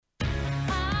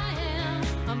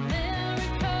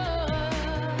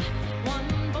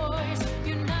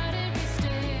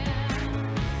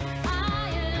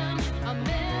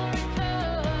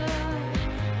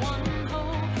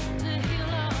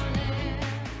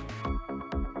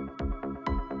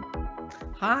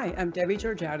Hi, I'm Debbie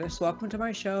Georgiadis. Welcome to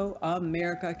my show,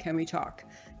 America Can We Talk?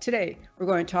 Today, we're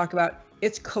going to talk about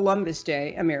It's Columbus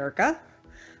Day, America.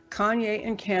 Kanye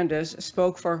and Candace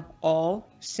spoke for all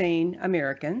sane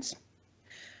Americans.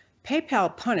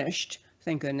 PayPal punished,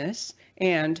 thank goodness,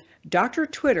 and Dr.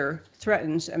 Twitter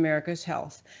threatens America's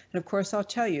health. And of course, I'll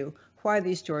tell you why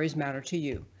these stories matter to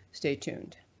you. Stay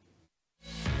tuned.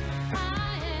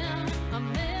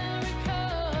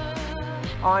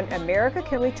 On America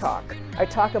Can We Talk, I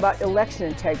talk about election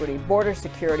integrity, border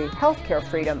security, healthcare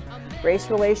freedom,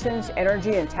 race relations,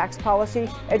 energy and tax policy,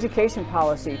 education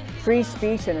policy, free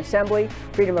speech and assembly,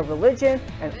 freedom of religion,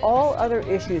 and all other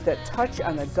issues that touch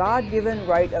on the God-given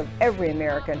right of every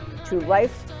American to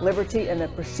life, liberty, and the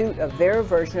pursuit of their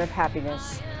version of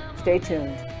happiness. Stay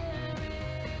tuned.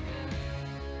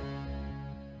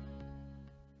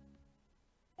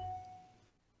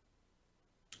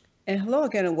 And hello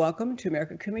again, and welcome to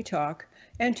America Can We Talk,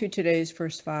 and to today's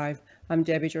First Five. I'm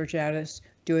Debbie Georgiadis,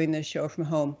 doing this show from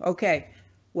home. Okay,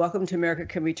 welcome to America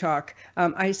Can We Talk.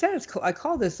 I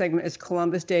call this segment It's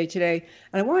Columbus Day today,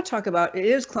 and I want to talk about, it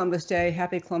is Columbus Day.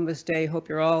 Happy Columbus Day. Hope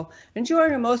you're all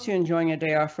enjoying, or most of you enjoying a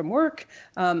day off from work.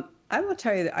 I will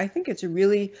tell you that I think it's a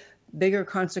really bigger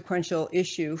consequential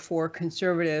issue for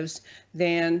conservatives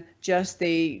than just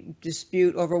the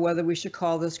dispute over whether we should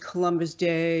call this Columbus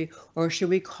Day or should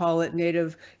we call it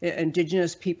Native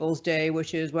Indigenous Peoples Day,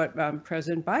 which is what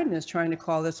President Biden is trying to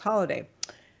call this holiday.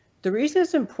 The reason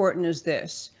it's important is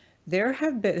this. There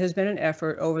has been an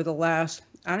effort over the last,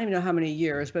 I don't even know how many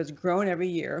years, but it's grown every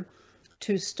year,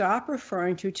 to stop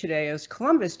referring to today as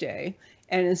Columbus Day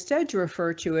and instead to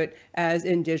refer to it as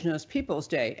Indigenous Peoples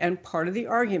Day. And part of the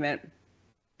argument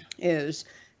is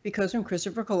because when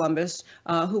Christopher Columbus,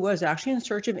 who was actually in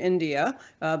search of India,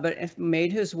 but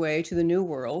made his way to the New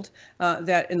World,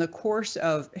 that in the course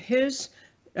of his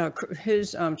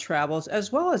travels,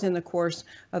 as well as in the course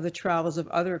of the travels of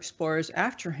other explorers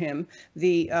after him,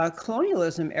 the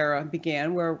colonialism era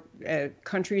began, where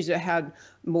countries that had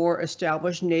more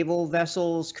established naval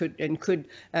vessels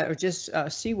or just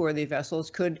seaworthy vessels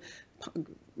could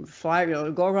fly,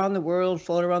 go around the world,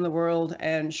 float around the world,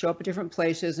 and show up at different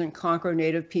places and conquer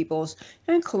native peoples.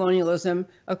 And colonialism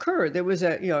occurred. There was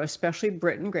especially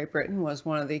Great Britain was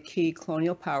one of the key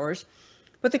colonial powers.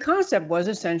 But the concept was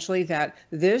essentially that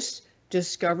this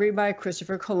discovery by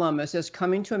Christopher Columbus as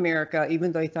coming to America,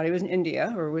 even though he thought he was in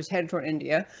India or was headed toward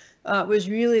India, was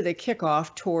really the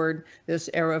kickoff toward this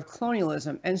era of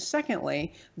colonialism. And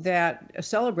secondly, that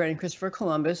celebrating Christopher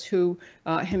Columbus, who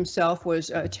himself was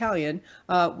Italian,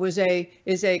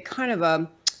 is a kind of a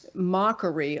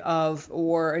mockery of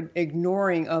or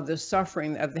ignoring of the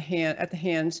suffering at the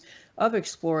hands of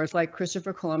explorers like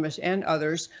Christopher Columbus and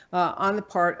others on the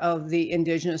part of the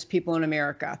indigenous people in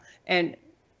America. And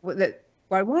what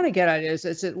I want to get at is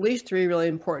it's at least three really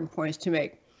important points to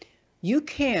make.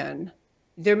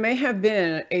 There may have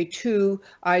been a too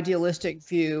idealistic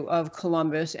view of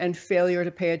Columbus and failure to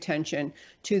pay attention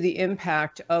to the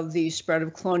impact of the spread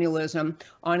of colonialism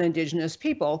on indigenous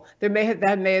people. That may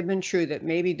have been true, that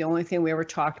maybe the only thing we ever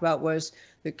talked about was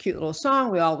the cute little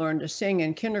song we all learned to sing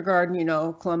in kindergarten,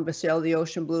 Columbus sailed the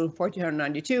ocean blue in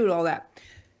 1492 and all that.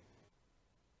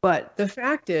 But the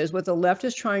fact is, what the left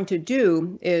is trying to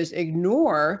do is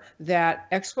ignore that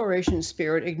exploration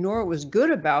spirit, ignore what was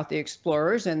good about the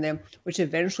explorers, which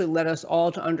eventually led us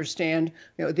all to understand,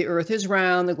 the Earth is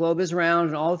round, the globe is round,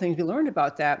 and all the things we learned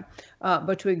about that.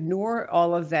 But to ignore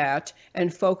all of that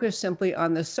and focus simply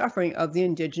on the suffering of the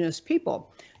indigenous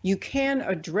people. You can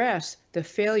address the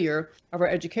failure of our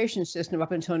education system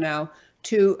up until now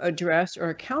to address or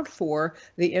account for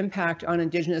the impact on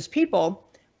indigenous people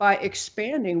by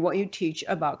expanding what you teach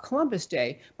about Columbus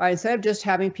Day, by instead of just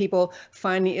having people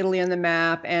finding Italy on the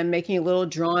map and making a little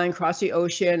drawing across the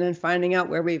ocean and finding out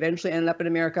where we eventually ended up in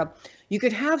America, you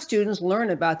could have students learn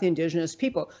about the indigenous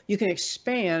people. You can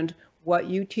expand what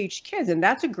you teach kids, and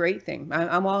that's a great thing.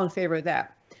 I'm all in favor of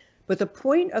that. But the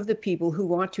point of the people who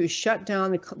want to shut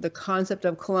down the concept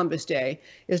of Columbus Day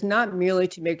is not merely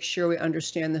to make sure we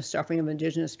understand the suffering of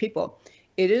indigenous people.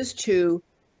 It is to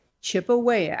chip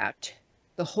away at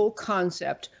the whole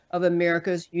concept of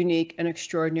America's unique and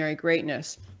extraordinary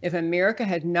greatness. If America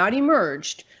had not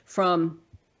emerged from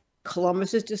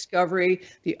Columbus's discovery,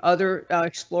 the other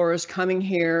explorers coming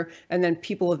here, and then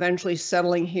people eventually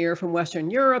settling here from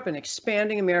Western Europe and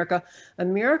expanding America,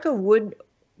 America would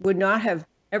not have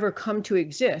ever come to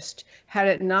exist had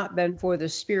it not been for the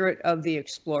spirit of the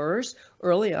explorers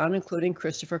early on, including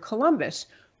Christopher Columbus.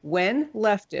 When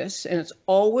leftists, and it's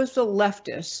always the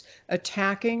leftists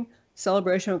attacking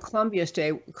celebration of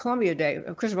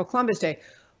Christopher Columbus Day,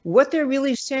 What they're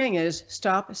really saying is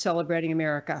stop celebrating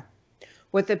America.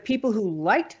 What the people who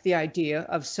liked the idea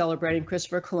of celebrating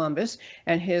Christopher Columbus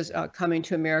and his coming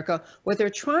to America, what they're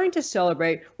trying to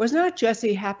celebrate was not just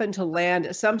he happened to land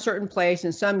at some certain place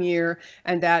in some year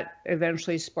and that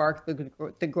eventually sparked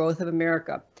the growth of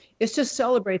America. It's to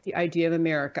celebrate the idea of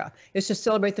America. It's to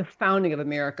celebrate the founding of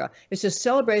America. It's to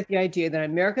celebrate the idea that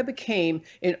America became,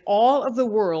 in all of the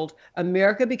world,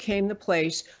 America became the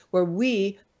place where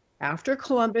we, after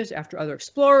Columbus, after other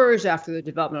explorers, after the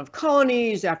development of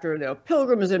colonies, after the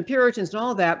Pilgrims and Puritans and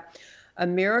all that,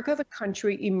 America, the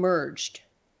country, emerged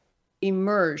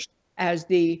as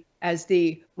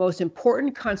the most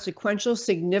important, consequential,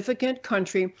 significant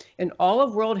country in all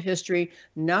of world history,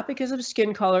 not because of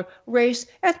skin color, race,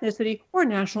 ethnicity, or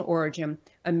national origin.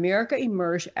 America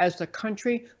emerged as the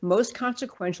country most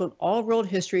consequential in all world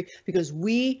history because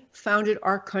we founded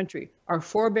our country. Our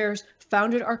forebears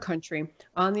founded our country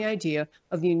on the idea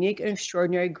of the unique and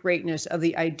extraordinary greatness of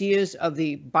the ideas of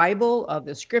the Bible, of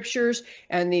the scriptures,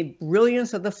 and the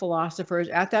brilliance of the philosophers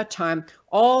at that time,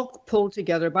 all pulled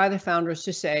together by the founders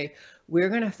to say, we're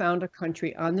going to found a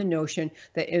country on the notion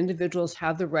that individuals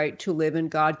have the right to live in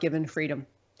God-given freedom.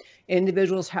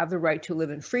 Individuals have the right to live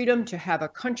in freedom, to have a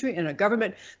country and a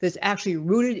government that's actually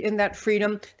rooted in that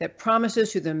freedom, that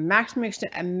promises to the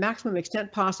maximum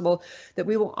extent possible that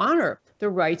we will honor the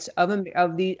rights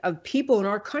of people in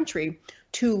our country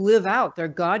to live out their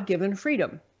God-given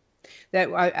freedom. That,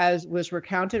 as was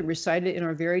recounted and recited in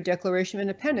our very Declaration of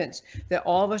Independence, that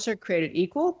all of us are created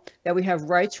equal, that we have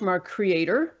rights from our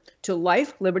Creator to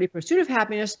life, liberty, pursuit of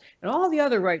happiness, and all the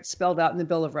other rights spelled out in the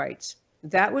Bill of Rights.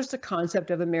 That was the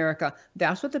concept of America.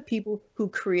 That's what the people who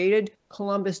created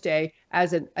Columbus Day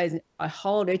as a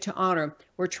holiday to honor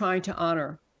were trying to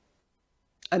honor.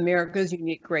 America's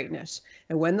unique greatness.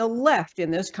 And when the left in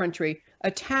this country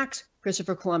attacks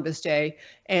Christopher Columbus Day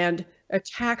and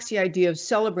attacks the idea of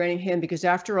celebrating him, because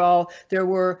after all, there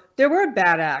were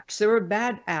bad actions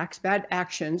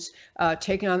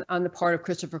taken on the part of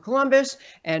Christopher Columbus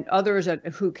and others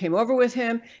who came over with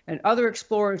him and other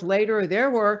explorers later. There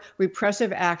were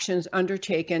repressive actions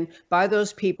undertaken by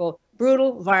those people,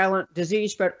 brutal, violent,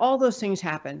 disease spread, all those things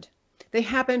happened. They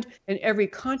happened in every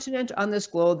continent on this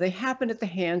globe. They happened at the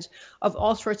hands of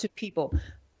all sorts of people.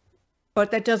 But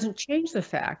that doesn't change the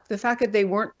fact that they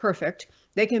weren't perfect.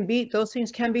 Those things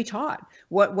can be taught.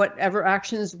 Whatever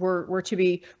actions were to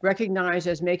be recognized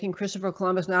as making Christopher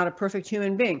Columbus not a perfect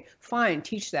human being, fine,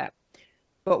 teach that.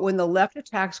 But when the left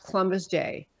attacks Columbus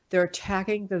Day, they're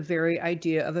attacking the very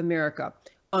idea of America.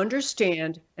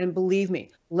 Understand and believe me,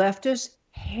 leftists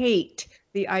hate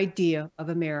the idea of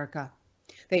America.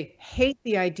 They hate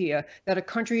the idea that a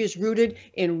country is rooted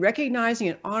in recognizing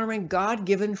and honoring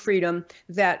God-given freedom,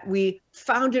 that we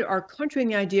founded our country in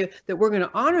the idea that we're going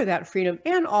to honor that freedom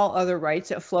and all other rights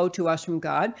that flow to us from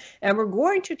God, and we're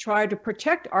going to try to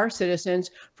protect our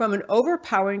citizens from an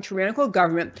overpowering tyrannical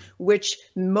government, which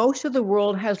most of the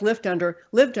world has lived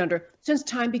under since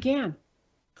time began.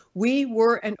 We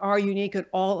were and are unique in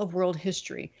all of world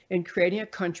history in creating a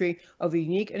country of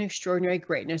unique and extraordinary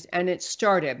greatness, and it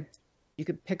started. You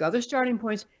could pick other starting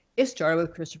points. It started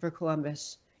with Christopher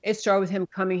Columbus. It started with him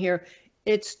coming here.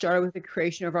 It started with the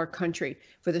creation of our country.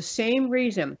 For the same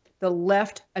reason, the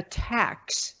left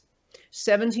attacks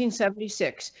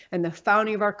 1776 and the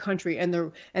founding of our country and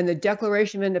the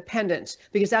Declaration of Independence,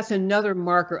 because that's another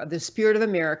marker of the spirit of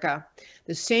America.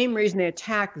 The same reason they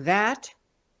attack that,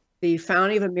 the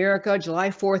founding of America, July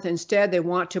 4th. Instead, they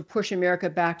want to push America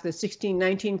back to the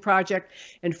 1619 Project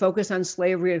and focus on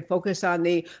slavery and focus on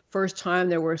the first time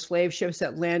there were slave ships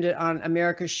that landed on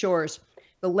America's shores.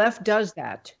 The left does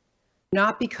that,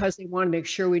 not because they want to make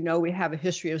sure we know we have a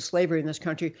history of slavery in this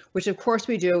country, which of course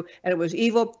we do, and it was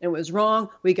evil, and it was wrong.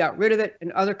 We got rid of it,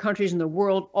 and other countries in the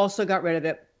world also got rid of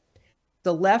it.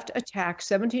 The left attacked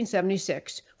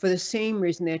 1776 for the same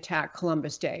reason they attacked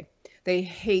Columbus Day. They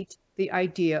hate the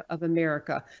idea of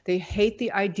America. They hate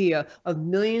the idea of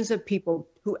millions of people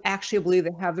who actually believe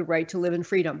they have the right to live in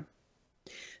freedom.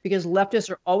 Because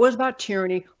leftists are always about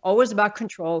tyranny, always about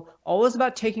control, always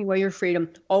about taking away your freedom,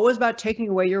 always about taking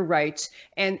away your rights.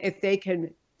 And if they can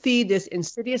feed this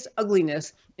insidious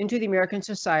ugliness into the American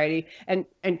society and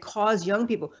cause young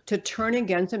people to turn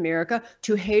against America,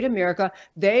 to hate America,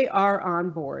 they are on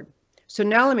board. So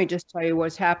now let me just tell you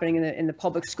what's happening in the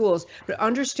public schools. But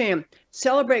understand,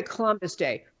 celebrate Columbus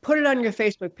Day. Put it on your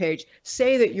Facebook page.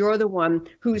 Say that you're the one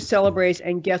who celebrates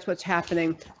and gets what's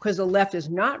happening, because the left is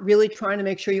not really trying to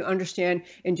make sure you understand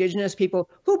indigenous people,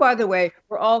 who, by the way,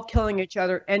 were all killing each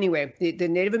other anyway. The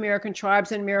Native American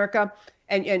tribes in America,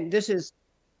 and this is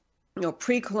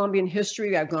pre-Columbian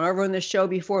history I've gone over on this show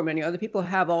before, many other people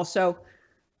have also,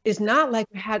 is not like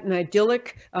we had an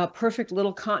idyllic, perfect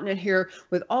little continent here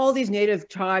with all these native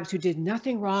tribes who did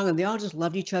nothing wrong and they all just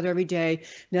loved each other every day.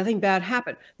 Nothing bad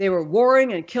happened. They were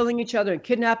warring and killing each other and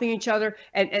kidnapping each other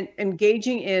and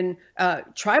engaging in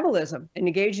tribalism and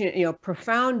engaging in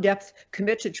profound depth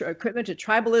commitment to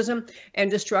tribalism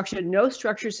and destruction. No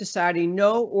structured society,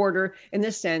 no order in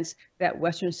the sense that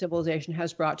Western civilization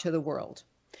has brought to the world.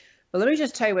 But let me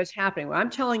just tell you what's happening. Well, I'm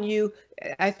telling you,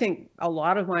 I think a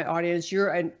lot of my audience,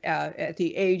 you're at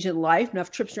the age in life,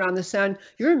 enough trips around the sun.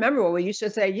 You remember what we used to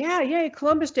say, yeah, yay,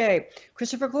 Columbus Day.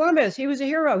 Christopher Columbus, he was a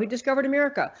hero. He discovered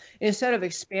America. Instead of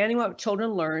expanding what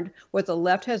children learned, what the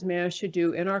left has managed to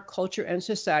do in our culture and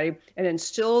society and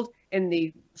instilled in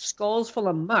the skulls full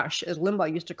of mush, as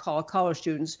Limbaugh used to call college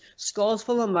students, skulls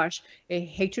full of mush, a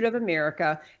hatred of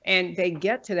America. And they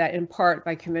get to that in part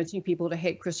by convincing people to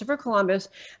hate Christopher Columbus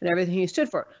and everything he stood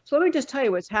for. So let me just tell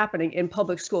you what's happening in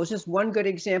public schools. Just one good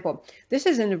example. This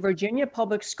is in the Virginia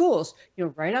public schools,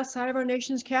 right outside of our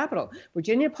nation's capital.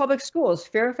 Virginia public schools,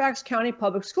 Fairfax County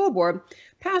Public School Board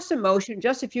passed a motion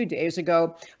just a few days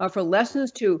ago for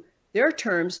lessons to their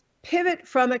terms pivot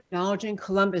from acknowledging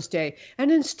Columbus Day.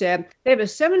 And instead, they have a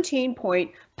 17-page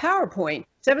PowerPoint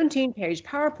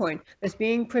that's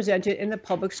being presented in the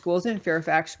public schools in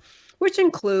Fairfax, which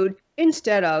include,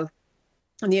 instead of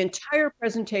the entire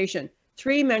presentation,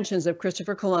 3 mentions of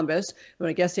Christopher Columbus, and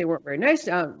I guess they weren't very nice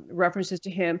references to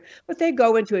him, but they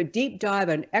go into a deep dive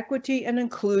on equity and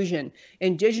inclusion,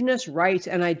 indigenous rights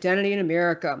and identity in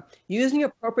America, using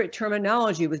appropriate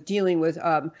terminology with dealing with,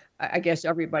 I guess,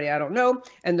 everybody, I don't know,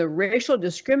 and the racial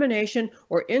discrimination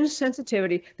or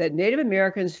insensitivity that Native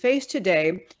Americans face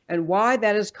today and why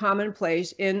that is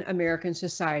commonplace in American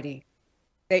society.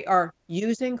 They are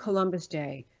using Columbus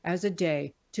Day as a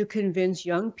day to convince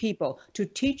young people, to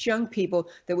teach young people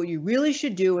that what you really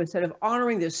should do, instead of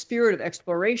honoring the spirit of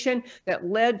exploration that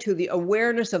led to the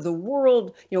awareness of the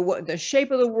world, what the shape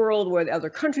of the world, where the other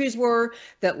countries were,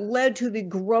 that led to the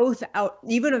growth out,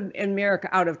 even of America,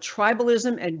 out of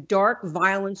tribalism and dark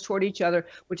violence toward each other,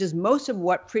 which is most of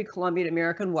what pre-Columbian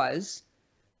American was.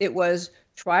 It was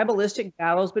tribalistic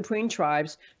battles between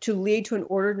tribes to lead to an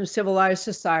ordered and civilized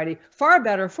society, far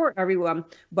better for everyone.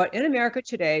 But in America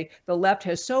today, the left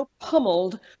has so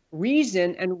pummeled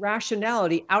reason and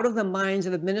rationality out of the minds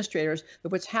of administrators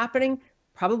that what's happening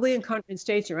probably in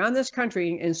states around this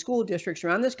country, in school districts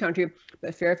around this country,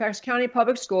 but Fairfax County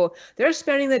Public School, they're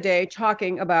spending the day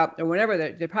talking about, or whenever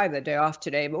they're probably the day off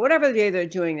today, but whatever the day they're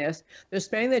doing this, they're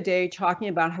spending the day talking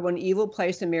about how an evil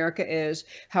place America is,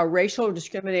 how racial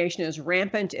discrimination is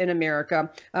rampant in America.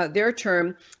 Their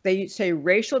term, they say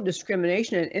racial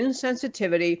discrimination and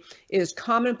insensitivity is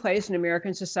commonplace in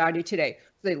American society today.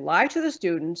 They lie to the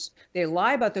students. They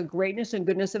lie about the greatness and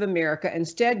goodness of America.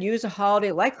 Instead, use a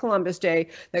holiday like Columbus Day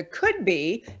that could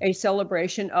be a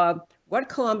celebration of what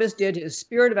Columbus did, his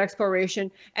spirit of exploration,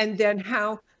 and then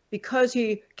how, because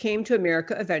he came to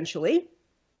America eventually,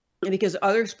 and because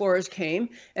other explorers came,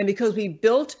 and because we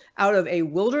built out of a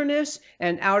wilderness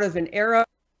and out of an era,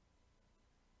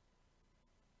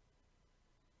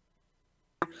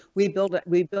 we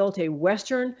built a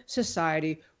Western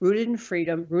society rooted in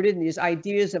freedom, rooted in these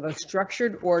ideas of a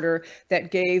structured order that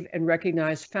gave and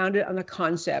recognized, founded on the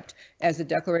concept, as the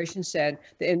Declaration said,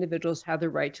 that individuals have the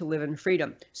right to live in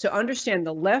freedom. So understand,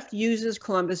 the left uses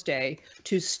Columbus Day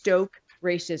to stoke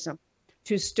racism,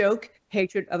 to stoke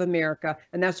hatred of America,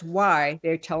 and that's why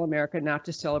they tell America not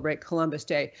to celebrate Columbus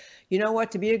Day. You know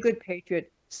what? To be a good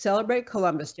patriot, celebrate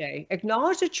Columbus Day,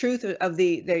 acknowledge the truth of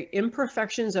the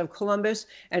imperfections of Columbus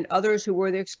and others who were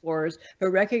the explorers, but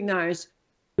recognize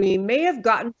we may have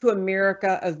gotten to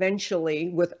America eventually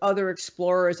with other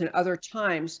explorers and other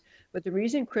times, but the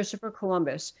reason Christopher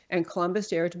Columbus and Columbus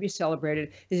Day are to be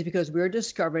celebrated is because we're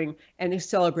discovering and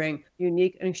celebrating the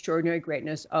unique and extraordinary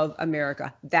greatness of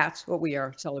America. That's what we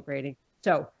are celebrating.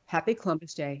 So happy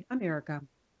Columbus Day, America.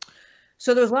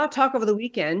 So there was a lot of talk over the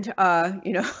weekend,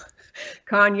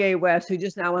 Kanye West, who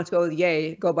just now wants to go with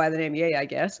Ye, go by the name Ye, I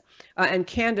guess, and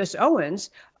Candace Owens,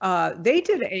 they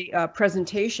did a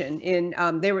presentation in,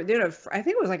 I think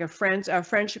it was like a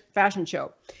French fashion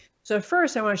show. So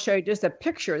first, I want to show you just a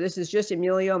picture. This is just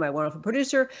Emilio, my wonderful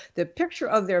producer, the picture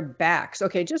of their backs.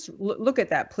 Okay, just look at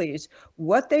that, please.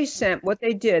 What they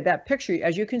did, that picture,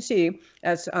 as you can see,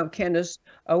 that's Candace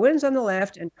Owens on the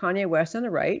left and Kanye West on the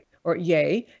right, or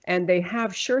Ye, and they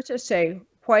have shirts that say,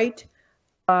 White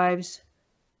Lives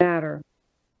Matter.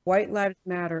 White Lives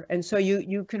Matter. And so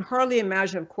you can hardly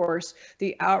imagine, of course,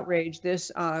 the outrage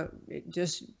this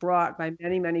just brought by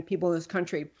many, many people in this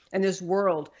country and this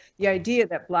world. The idea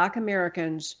that Black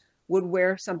Americans would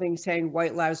wear something saying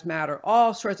 "White Lives Matter,"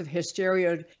 all sorts of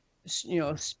hysteria,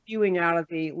 spewing out of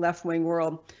the left-wing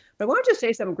world. But I want to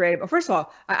say something great. But first of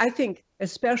all, I think,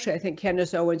 especially, I think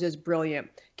Candace Owens is brilliant.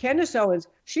 Candace Owens,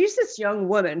 she's this young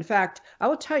woman. In fact, I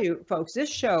will tell you, folks, this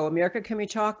show, America Can We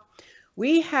Talk,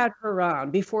 we had her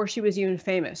on before she was even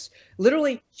famous.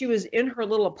 Literally, she was in her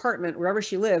little apartment, wherever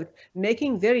she lived,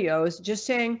 making videos, just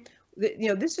saying,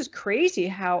 this is crazy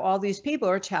how all these people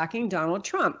are attacking Donald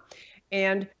Trump.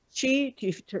 And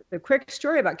the quick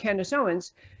story about Candace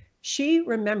Owens, she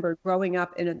remembered growing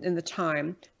up in the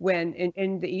time when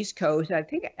in the East Coast. I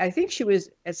think she was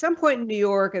at some point in New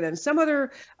York and then some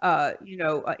other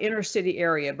inner city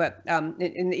area, but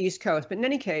in the East Coast. But in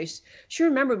any case, she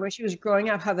remembered when she was growing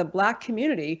up how the Black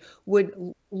community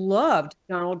loved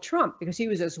Donald Trump because he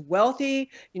was this wealthy,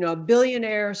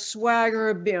 billionaire,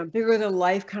 swagger, bigger than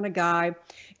life kind of guy.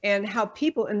 And how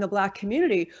people in the Black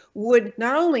community would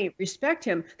not only respect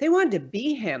him, they wanted to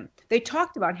be him. They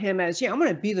talked about him as, I'm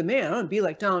going to be the man. I'm going to be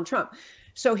like Donald Trump.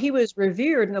 So he was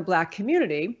revered in the Black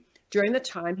community. During the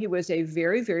time, he was a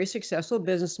very, very successful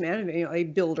businessman, a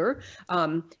builder,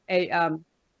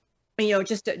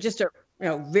 just a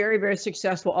very, very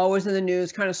successful, always in the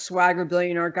news, kind of swagger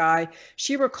billionaire guy.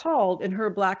 She recalled in her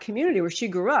Black community where she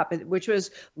grew up, which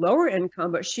was lower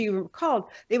income, but she recalled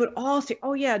they would all say,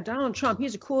 oh yeah, Donald Trump,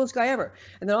 he's the coolest guy ever.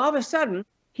 And then all of a sudden,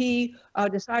 he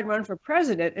decided to run for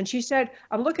president. And she said,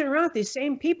 I'm looking around at these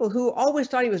same people who always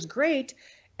thought he was great,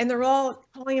 and they're all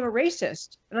calling him a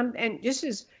racist. And this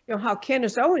is how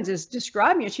Candace Owens is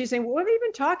describing it. She's saying, well, what are they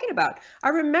even talking about? I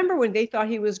remember when they thought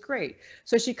he was great.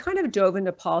 So she kind of dove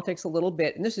into politics a little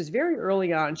bit. And this is very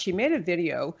early on. She made a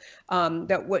video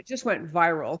that just went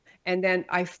viral. And then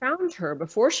I found her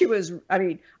before she was,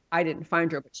 I didn't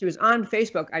find her, but she was on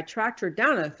Facebook. I tracked her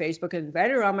down on Facebook and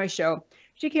invited her on my show.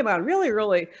 She came on really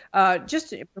early,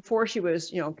 just before she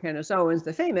was, Candace Owens,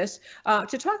 the famous,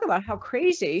 to talk about how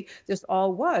crazy this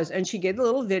all was. And she did a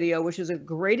little video, which is a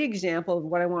great example of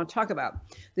what I want to talk about.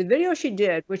 The video she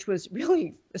did, which was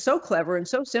really so clever and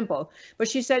so simple, but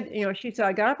she said,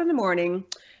 I got up in the morning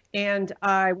and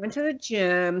I went to the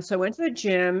gym. So I went to the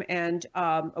gym and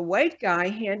a white guy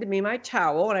handed me my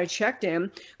towel and I checked in.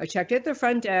 I checked at the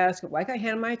front desk. A white guy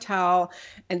handed my towel.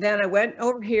 And then I went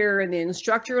over here and the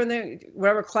instructor in the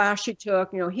whatever class she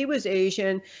took, he was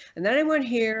Asian. And then I went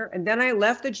here and then I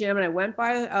left the gym and I went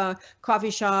by a coffee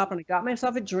shop and I got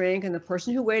myself a drink. And the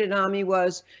person who waited on me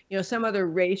was, some other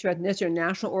race or ethnicity or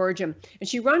national origin. And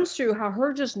she runs through how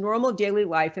her just normal daily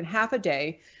life in half a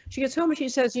day. She gets home and she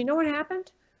says, you know what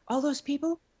happened? All those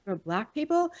people are Black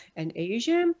people and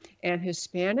Asian and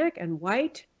Hispanic and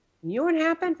white. And you know what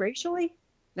happened racially?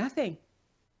 Nothing.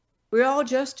 We all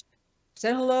just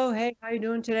said hello, hey, how you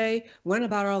doing today? Went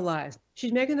about our lives.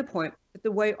 She's making the point that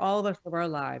the way all of us live our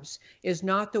lives is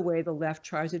not the way the left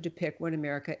tries to depict what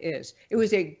America is. It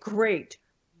was a great,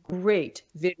 great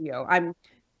video. I'm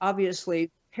obviously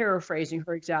paraphrasing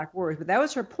her exact words, but that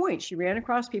was her point. She ran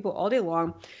across people all day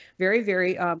long, very,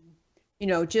 very,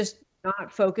 just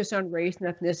not focused on race and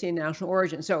ethnicity and national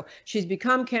origin. So she's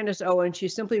become Candace Owens.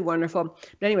 She's simply wonderful.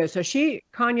 But anyway, so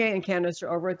Kanye and Candace are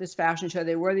over at this fashion show.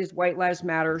 They wear these White Lives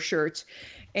Matter shirts.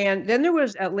 And then there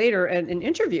was later an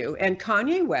interview, and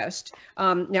Kanye West,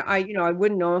 now I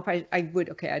wouldn't know if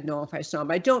I'd know if I saw him.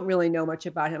 I don't really know much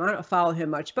about him. I don't follow him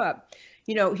much, but,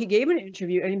 he gave an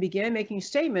interview and he began making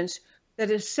statements that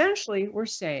essentially were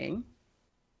saying,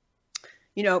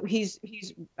 he's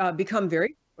become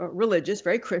very religious,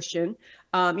 very Christian.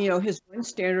 His one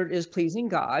standard is pleasing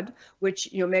God,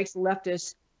 which, makes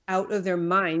leftists out of their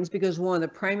minds because one of the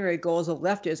primary goals of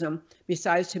leftism,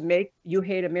 besides to make you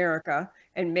hate America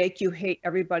and make you hate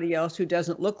everybody else who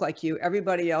doesn't look like you,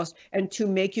 everybody else, and to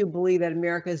make you believe that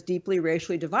America is deeply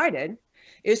racially divided,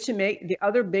 is to make the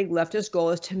other big leftist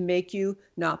goal is to make you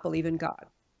not believe in God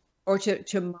or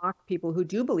to mock people who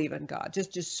do believe in God.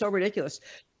 Just so ridiculous.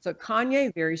 So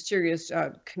Kanye, very serious,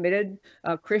 committed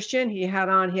Christian. He had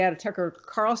a Tucker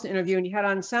Carlson interview, and he had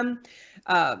on some,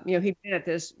 he'd been at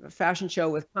this fashion show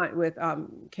with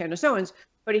Candace Owens,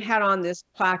 but he had on this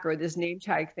placard, this name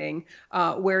tag thing,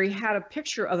 where he had a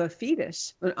picture of a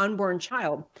fetus, an unborn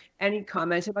child, and he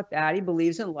commented about that. He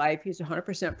believes in life. He's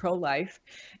 100% pro-life,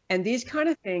 and these kind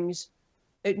of things,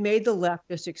 it made the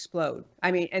leftists explode.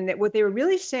 And what they were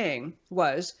really saying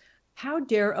was, how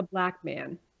dare a Black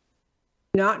man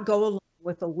not go along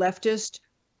with the leftist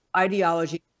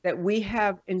ideology that we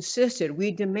have insisted,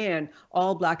 we demand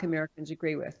all Black Americans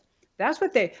agree with. That's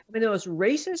what those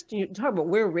racist, you talk about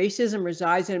where racism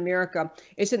resides in America,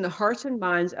 it's in the hearts and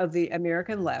minds of the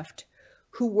American left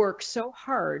who work so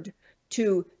hard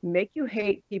to make you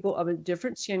hate people of a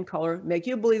different skin color, make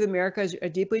you believe America is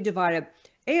deeply divided,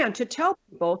 and to tell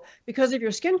people, because of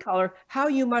your skin color, how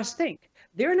you must think.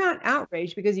 They're not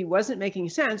outraged because he wasn't making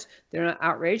sense. They're not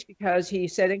outraged because he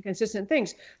said inconsistent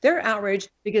things. They're outraged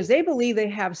because they believe they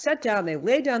have they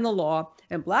laid down the law,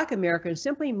 and Black Americans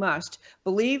simply must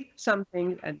believe some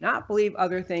things and not believe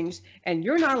other things, and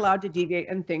you're not allowed to deviate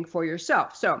and think for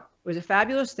yourself. So it was a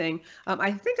fabulous thing.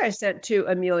 I think I sent to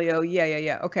Emilio.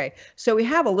 Yeah. Okay. So we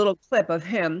have a little clip of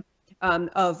him,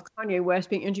 of Kanye West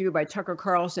being interviewed by Tucker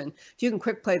Carlson. If you can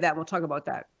quick play that, we'll talk about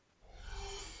that.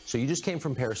 So you just came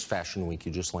from Paris Fashion Week.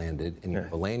 You just landed, and you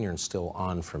have a lanyard still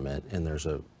on from it, and there's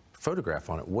a photograph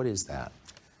on it. What is that?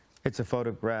 It's a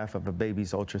photograph of a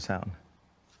baby's ultrasound.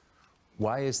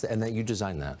 Why is that? And that you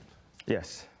designed that?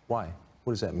 Yes. Why?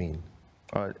 What does that mean?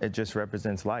 It just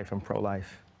represents life. I'm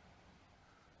pro-life.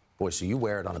 Boy, so you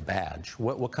wear it on a badge.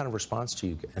 What kind of response do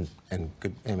you get? And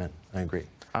good, amen, I agree.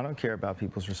 I don't care about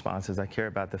people's responses. I care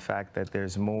about the fact that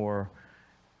there's more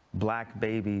Black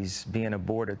babies being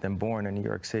aborted than born in New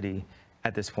York City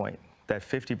at this point. That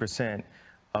 50%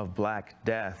 of Black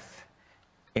death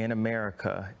in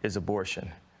America is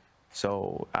abortion.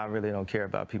 So I really don't care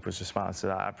about people's responses.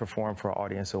 I perform for an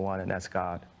audience of one, and that's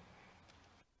God.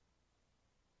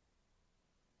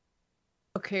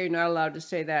 Okay, you're not allowed to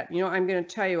say that. You know, I'm going to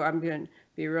tell you, I'm going to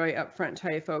be really upfront and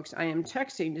tell you folks, I am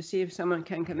texting to see if someone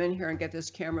can come in here and get this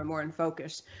camera more in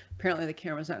focus. Apparently the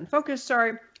camera's not in focus.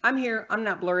 Sorry, I'm here. I'm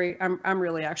not blurry. I'm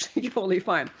really actually totally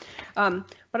fine.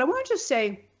 But I want to just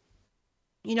say,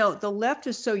 you know, the left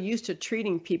is so used to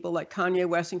treating people like Kanye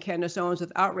West and Candace Owens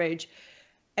with outrage.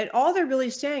 And all they're really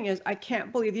saying is, I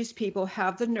can't believe these people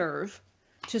have the nerve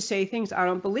to say things I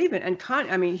don't believe in.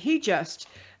 And he just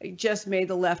made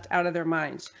the left out of their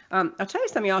minds. I'll tell you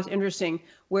something else interesting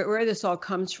where this all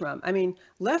comes from. I mean,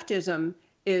 leftism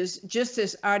is just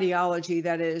this ideology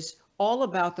that is all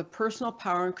about the personal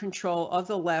power and control of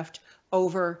the left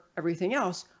over everything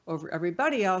else, over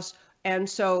everybody else. And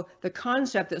so the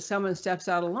concept that someone steps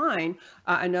out of line,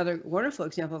 another wonderful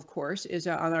example, of course, is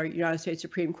on our United States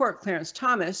Supreme Court, Clarence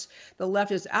Thomas. The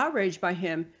left is outraged by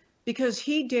him because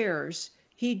he dares,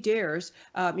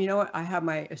 you know what, I have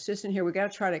my assistant here. We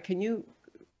got to try to, can you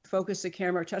focus the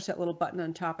camera, touch that little button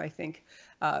on top, I think.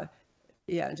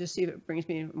 Yeah, just see if it brings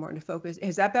me more into focus.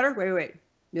 Is that better? Wait,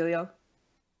 Emilio?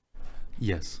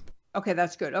 Yes. Okay,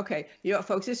 that's good. Okay, you know what,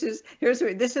 folks, this is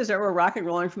we're rock and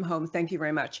rolling from home. Thank you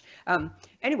very much.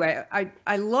 Anyway,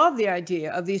 I love the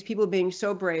idea of these people being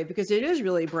so brave, because it is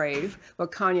really brave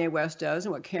what Kanye West does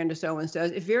and what Candace Owens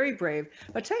does. It's very brave.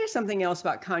 But I'll tell you something else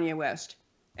about Kanye West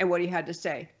and what he had to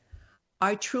say.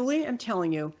 I truly am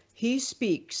telling you, he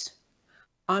speaks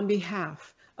on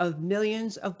behalf of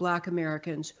millions of Black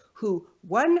Americans who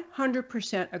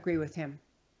 100% agree with him.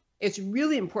 It's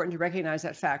really important to recognize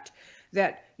that fact,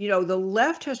 that, you know, the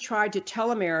left has tried to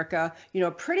tell America, you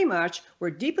know, pretty much we're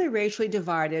deeply racially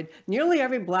divided. Nearly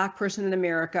every Black person in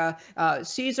America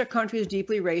sees our country as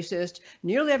deeply racist.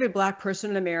 Nearly every Black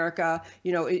person in America,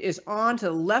 you know, is on to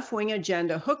the left-wing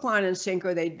agenda, hook, line, and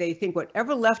sinker. They think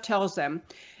whatever left tells them.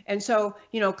 And so,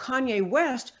 you know, Kanye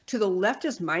West, to the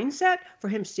leftist mindset, for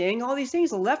him saying all these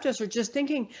things, the leftists are just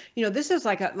thinking, you know, this is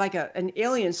like an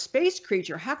alien space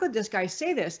creature. How could this guy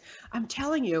say this? I'm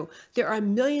telling you, there are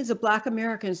millions of Black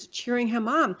Americans cheering him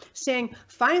on, saying,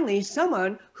 finally,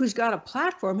 someone who's got a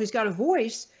platform, who's got a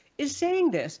voice, is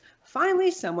saying this.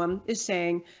 Finally, someone is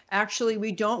saying, actually,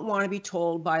 we don't want to be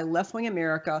told by left-wing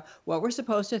America what we're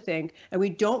supposed to think, and we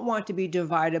don't want to be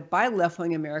divided by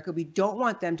left-wing America. We don't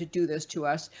want them to do this to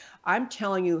us. I'm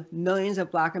telling you, millions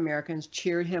of Black Americans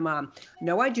cheered him on.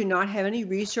 No, I do not have any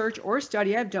research or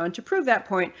study I've done to prove that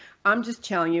point. I'm just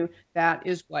telling you that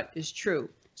is what is true.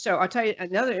 So I'll tell you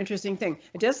another interesting thing.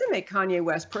 It doesn't make Kanye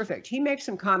West perfect. He makes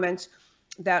some comments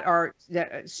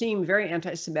that seem very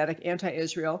anti-Semitic,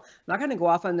 anti-Israel. I'm not going to go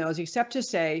off on those, except to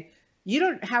say you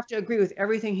don't have to agree with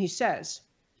everything he says.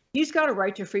 He's got a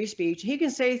right to free speech. He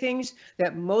can say things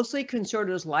that mostly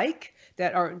conservatives like,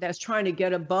 that's trying to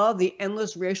get above the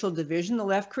endless racial division the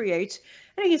left creates.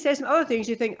 And he can say some other things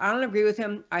you think, I don't agree with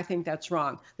him. I think that's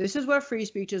wrong. This is what free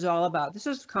speech is all about. This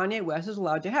is Kanye West is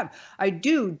allowed to have. I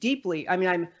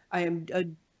am a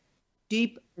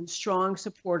deep and strong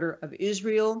supporter of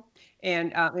Israel.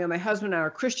 And you know, my husband and I are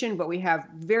Christian, but we have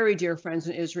very dear friends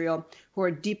in Israel who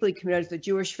are deeply committed to the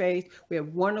Jewish faith. We have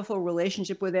wonderful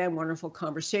relationship with them, wonderful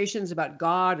conversations about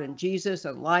God and Jesus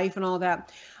and life and all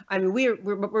that. I mean,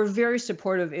 we're very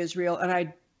supportive of Israel, and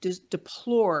I just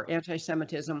deplore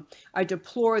anti-Semitism. I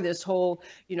deplore this whole,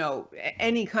 you know,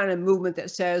 any kind of movement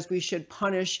that says we should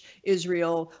punish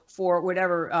Israel for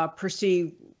whatever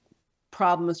perceived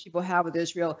problems people have with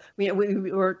Israel.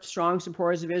 We're strong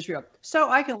supporters of Israel. So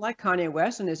I can like Kanye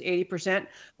West and his 80%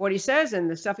 what he says and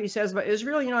the stuff he says about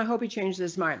Israel. I hope he changes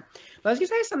his mind. But I was going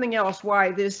to say something else,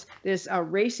 why this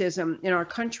racism in our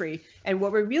country and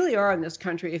what we really are in this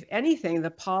country, if anything, the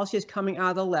policies coming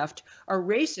out of the left are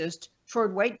racist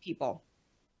toward white people.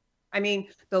 I mean,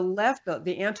 the left,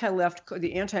 the anti-left,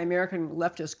 the anti-American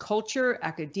leftist culture,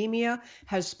 academia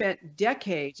has spent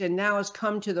decades and now has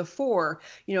come to the fore,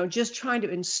 just trying to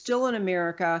instill in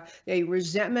America a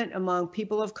resentment among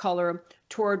people of color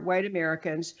toward white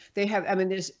Americans. They have,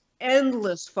 this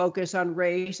endless focus on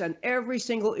race on every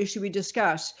single issue we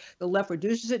discuss. The left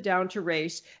reduces it down to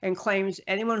race and claims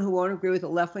anyone who won't agree with the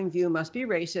left-wing view must be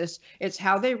racist. It's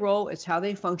how they roll, it's how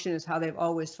they function, it's how they've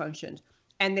always functioned.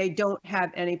 And they don't have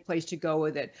any place to go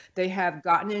with it. They have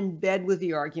gotten in bed with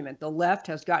the argument. The left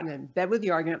has gotten in bed with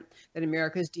the argument that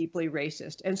America is deeply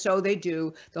racist. And so they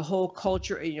do the whole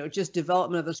culture, just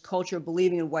development of this culture of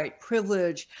believing in white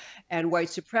privilege and white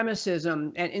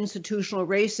supremacism and institutional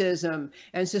racism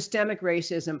and systemic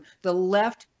racism. The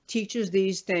left teaches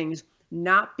these things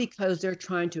not because they're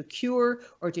trying to cure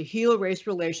or to heal race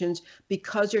relations,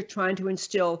 because they're trying to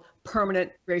instill permanent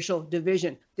racial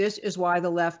division. This is why the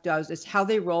left does. It's how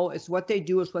they roll. It's what they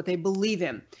do. It's what they believe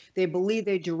in. They believe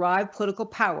they derive political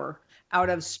power out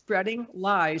of spreading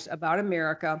lies about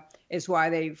America. Is why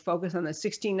they focus on the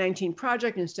 1619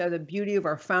 Project instead of the beauty of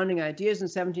our founding ideas in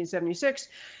 1776.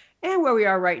 And where we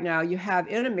are right now, you have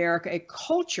in America a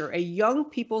culture, a young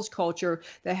people's culture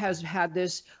that has had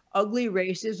this ugly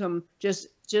racism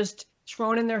just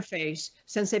thrown in their face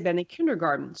since they've been in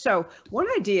kindergarten. So one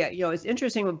idea, it's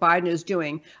interesting what Biden is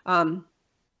doing.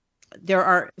 There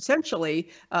are essentially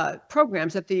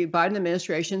programs that the Biden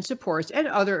administration supports and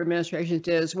other administrations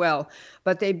did as well,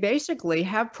 but they basically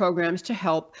have programs to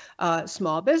help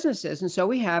small businesses. And so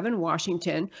we have in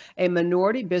Washington a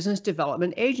Minority Business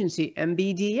Development Agency,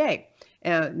 MBDA.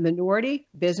 Minority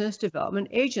Business Development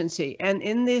Agency. And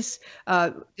in this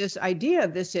idea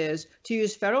of this is to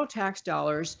use federal tax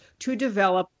dollars to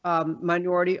develop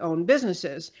minority-owned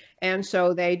businesses. And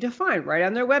so they define right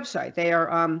on their website. They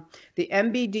are the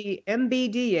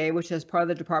MBDA, which is part of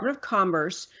the Department of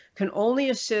Commerce, can only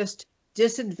assist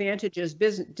disadvantaged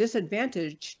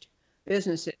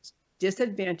businesses.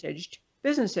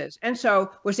 And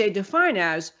so which they define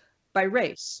as by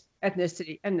race,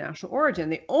 ethnicity, and national origin.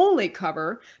 They only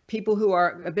cover people who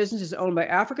are businesses owned by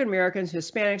African Americans,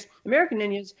 Hispanics, American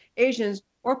Indians, Asians,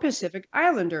 or Pacific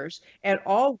Islanders. And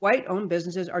all white-owned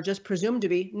businesses are just presumed to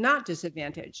be not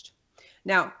disadvantaged.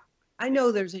 Now, I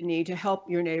know there's a need to help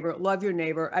your neighbor, love your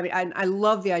neighbor. I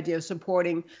love the idea of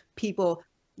supporting people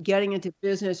getting into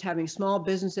business, having small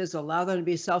businesses, allow them to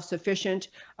be self-sufficient.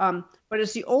 But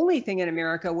it's the only thing in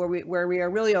America where we are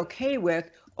really okay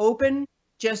with open,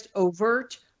 just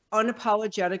overt,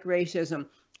 unapologetic racism.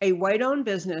 A white-owned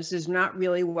business is not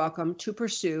really welcome to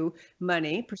pursue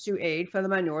aid from the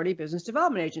Minority Business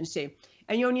Development Agency.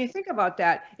 And when you think about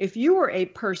that, if you were a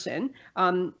person,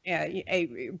 grew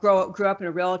up in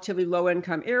a relatively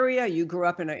low-income area, you grew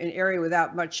up in an area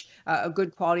without much a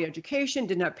good quality education,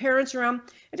 didn't have parents around,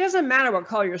 it doesn't matter what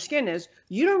color your skin is,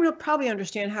 you don't probably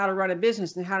understand how to run a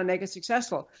business and how to make it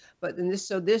successful. But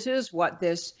this is what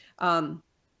this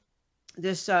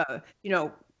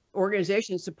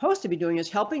organization is supposed to be doing, is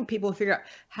helping people figure out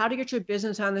how to get your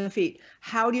business on the feet.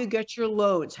 How do you get your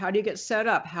loans? How do you get set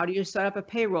up? How do you set up a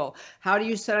payroll? How do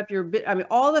you set up your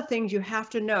all the things you have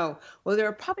to know. Well, there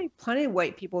are probably plenty of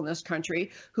white people in this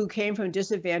country who came from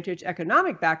disadvantaged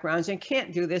economic backgrounds and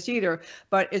can't do this either.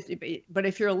 But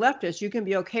if you're a leftist, you can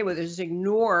be okay with it. Just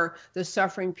ignore the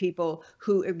suffering people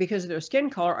who, because of their skin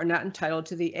color, are not entitled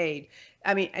to the aid.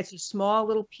 It's a small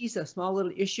little piece, a small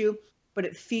little issue, but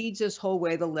it feeds this whole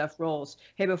way the left rolls.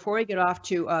 Hey, before we get off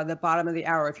to the bottom of the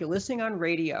hour, if you're listening on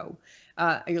radio,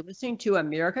 you're listening to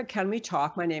America Can We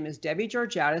Talk. My name is Debbie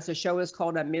Georgiadis. The show is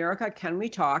called America Can We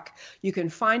Talk. You can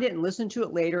find it and listen to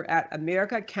it later at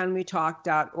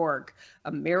americacanwetalk.org.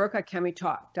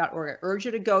 americacanwetalk.org. I urge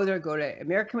you to go there. Go to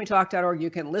americacanwetalk.org. You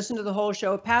can listen to the whole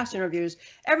show, past interviews.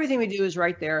 Everything we do is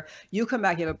right there. You come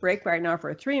back. You have a break right now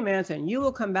for 3 minutes, and you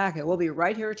will come back, and we'll be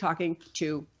right here talking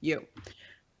to you.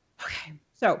 Okay,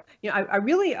 so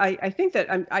I think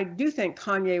that I do think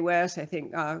Kanye West, I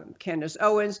think Candace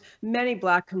Owens, many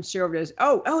Black conservatives.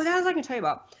 That I can tell you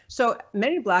about. So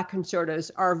many Black conservatives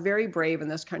are very brave in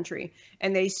this country,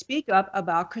 and they speak up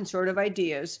about conservative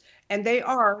ideas. And they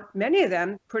are, many of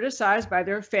them, criticized by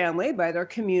their family, by their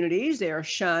communities. They are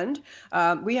shunned.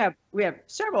 We have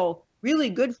several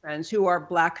really good friends who are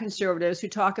Black conservatives who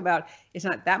talk about it's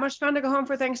not that much fun to go home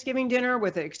for Thanksgiving dinner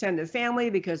with the extended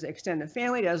family because the extended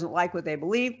family doesn't like what they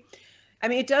believe. I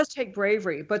mean, it does take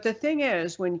bravery, but the thing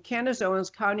is, when Candace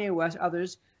Owens, Kanye West,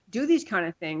 others do these kind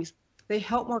of things, they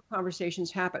help more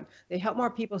conversations happen. They help more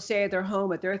people stay at their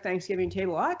home at their Thanksgiving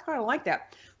table. Oh, I kind of like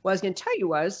that. What I was going to tell you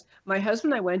was, my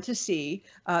husband and I went to see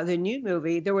the new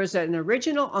movie. There was an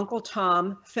original Uncle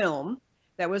Tom film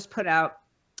that was put out,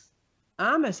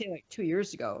 I'm going to say like 2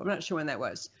 years ago. I'm not sure when that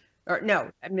was. Or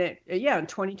no, I mean, yeah, in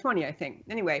 2020, I think.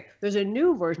 Anyway, there's a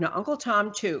new version of Uncle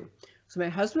Tom 2. So my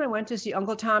husband and I went to see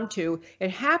Uncle Tom 2.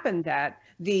 It happened that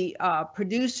the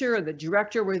producer and the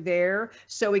director were there,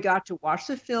 so we got to watch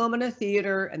the film in a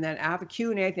theater and then have a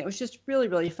Q&A. It was just really,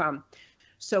 really fun.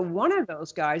 So one of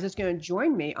those guys is going to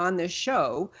join me on this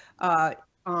show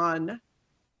on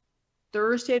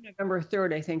Thursday, November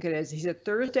 3rd, I think it is. He's a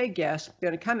Thursday guest,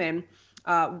 going to come in,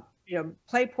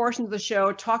 play portions of the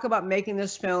show, talk about making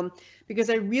this film, because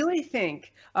I really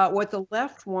think what the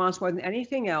left wants more than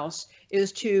anything else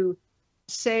is to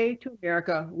say to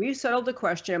America, we've settled the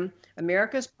question.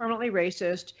 America is permanently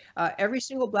racist. Every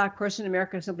single Black person in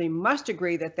America simply must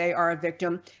agree that they are a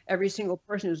victim. Every single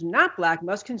person who's not Black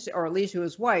must consider, or at least who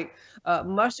is white,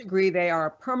 must agree they are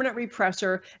a permanent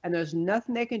repressor, and there's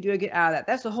nothing they can do to get out of that.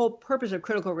 That's the whole purpose of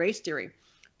critical race theory,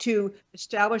 to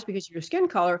establish, because of your skin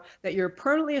color, that you're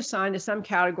permanently assigned to some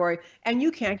category and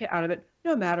you can't get out of it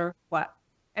no matter what.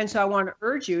 And so I want to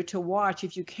urge you to watch,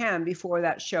 if you can, before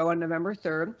that show on November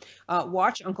 3rd,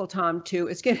 watch Uncle Tom 2.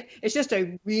 It's just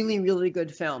a really, really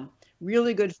good film.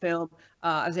 Really good film.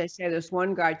 As I say, there's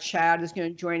one guy, Chad, is going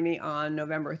to join me on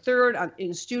November 3rd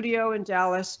in studio in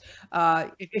Dallas.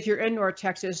 If you're in North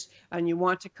Texas and you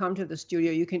want to come to the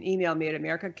studio, you can email me at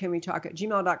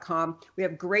americacanwetalk@gmail.com. We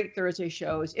have great Thursday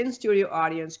shows, in-studio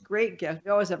audience, great guests.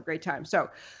 We always have a great time. So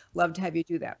love to have you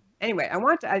do that. Anyway, I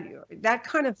want to, that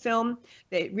kind of film,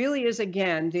 it really is,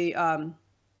 again, the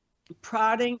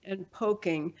prodding and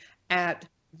poking at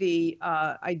the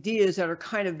ideas that are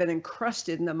kind of been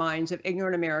encrusted in the minds of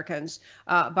ignorant Americans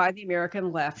by the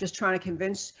American left, just trying to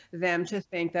convince them to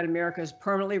think that America is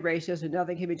permanently racist and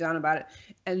nothing can be done about it,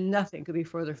 and nothing could be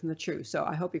further from the truth. So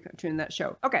I hope you can tune in that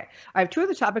show. Okay, I have two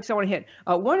other topics I want to hit.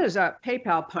 One is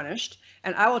PayPal punished,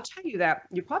 and I will tell you that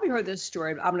you probably heard this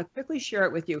story, but I'm going to quickly share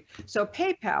it with you. So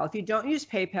PayPal, if you don't use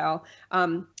PayPal,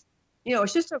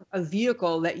 it's just a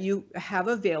vehicle that you have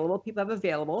available, people have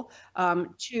available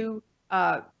to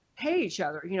pay each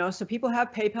other, so people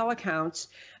have PayPal accounts,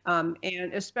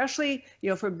 and especially,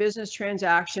 for business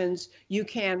transactions, you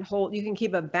can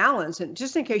keep a balance, and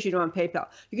just in case you don't have PayPal,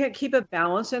 you can keep a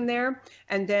balance in there,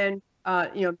 and then,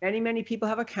 many people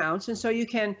have accounts, and so you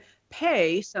can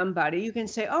pay somebody. You can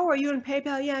say, oh, are you in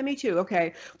PayPal? Yeah, me too.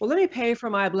 Okay, well, let me pay for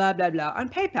my blah, blah, blah on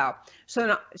PayPal.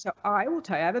 So I will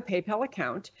tell you, I have a PayPal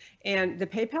account, and the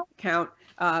PayPal account,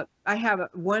 I have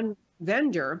one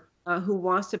vendor who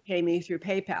wants to pay me through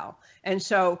PayPal. And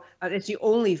so it's the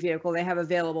only vehicle they have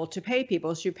available to pay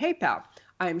people through PayPal.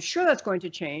 I'm sure that's going to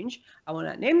change. I will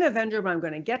not name the vendor, but I'm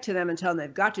going to get to them and tell them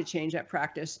they've got to change that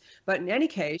practice. But in any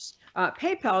case,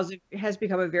 PayPal has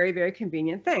become a very, very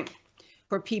convenient thing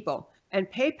for people. And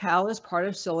PayPal is part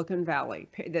of Silicon Valley.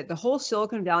 The whole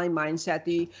Silicon Valley mindset,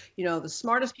 the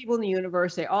smartest people in the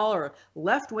universe, they all are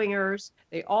left-wingers.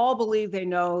 They all believe they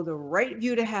know the right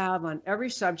view to have on every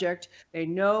subject. They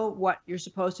know what you're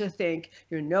supposed to think.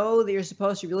 You know that you're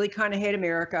supposed to really kind of hate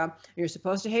America. You're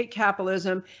supposed to hate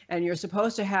capitalism. And you're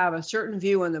supposed to have a certain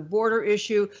view on the border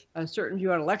issue, a certain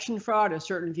view on election fraud, a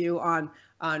certain view on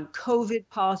COVID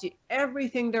policy,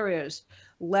 everything there is.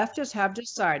 Leftists have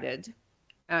decided,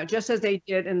 just as they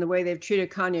did in the way they've treated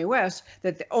Kanye West,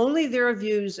 that only their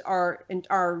views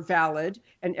are valid,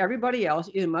 and everybody else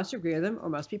either must agree with them or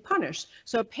must be punished.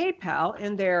 So PayPal,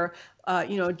 in their,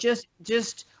 just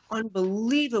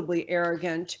unbelievably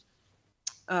arrogant,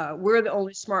 we're the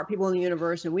only smart people in the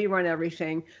universe and we run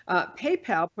everything.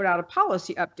 PayPal put out a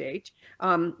policy update,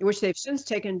 which they've since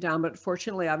taken down, but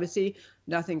fortunately, obviously,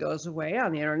 nothing goes away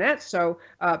on the internet. So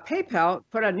PayPal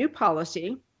put out a new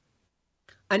policy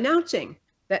announcing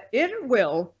that it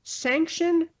will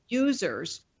sanction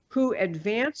users who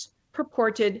advance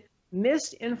purported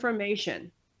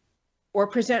misinformation or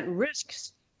present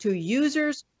risks to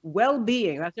users'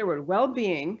 well-being, that's their word,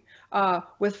 well-being,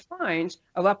 with fines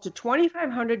of up to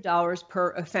 $2,500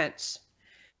 per offense.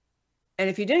 And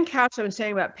if you didn't catch what I'm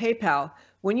saying about PayPal,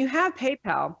 when you have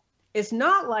PayPal, it's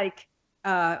not like,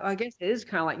 I guess it is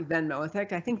kind of like Venmo. In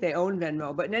fact, I think they own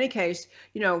Venmo. But in any case,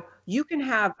 you can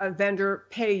have a vendor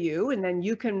pay you, and then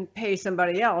you can pay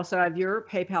somebody else out of your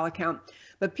PayPal account.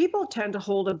 But people tend to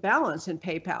hold a balance in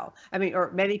PayPal. I mean,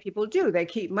 or many people do. They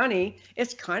keep money.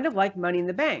 It's kind of like money in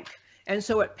the bank. And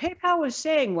so what PayPal was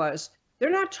saying was,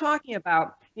 they're not talking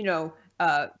about,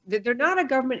 They're not a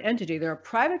government entity. They're a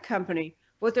private company.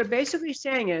 What they're basically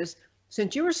saying is,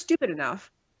 since you were stupid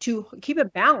enough to keep a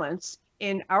balance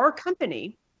in our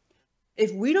company,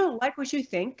 if we don't like what you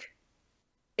think,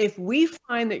 if we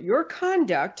find that your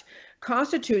conduct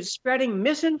constitutes spreading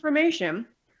misinformation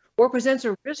or presents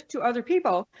a risk to other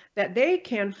people, that they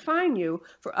can fine you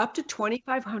for up to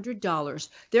 $2,500.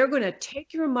 They're going to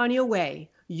take your money away,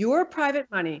 your private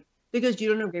money, because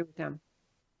you don't agree with them.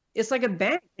 It's like a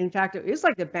bank. In fact, it is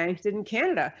like the banks did in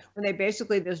Canada when they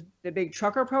basically, the big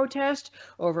trucker protest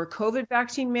over COVID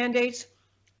vaccine mandates.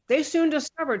 They soon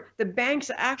discovered the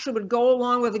banks actually would go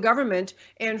along with the government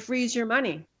and freeze your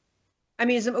money. I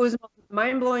mean, it was a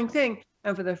mind-blowing thing.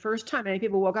 And for the first time, many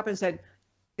people woke up and said,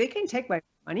 they can take my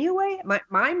money away?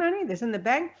 My money that's in the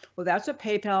bank? Well, that's what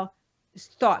PayPal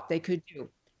thought they could do.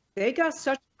 They got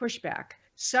such pushback,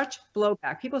 such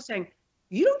blowback. People saying,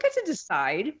 you don't get to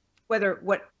decide whether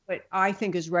what I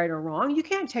think is right or wrong. You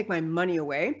can't take my money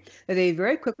away. That they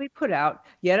very quickly put out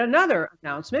yet another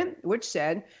announcement, which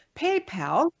said,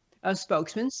 PayPal, a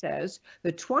spokesman says,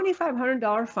 the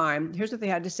 $2,500 fine, here's what they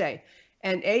had to say.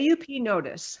 An AUP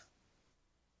notice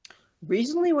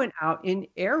recently went out in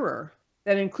error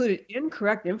that included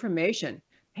incorrect information.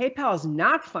 PayPal is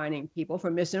not fining people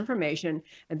for misinformation,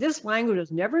 and this language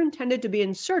was never intended to be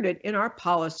inserted in our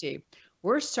policy.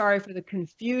 We're sorry for the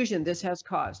confusion this has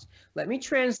caused. Let me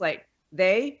translate.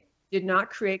 They did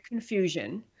not create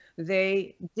confusion.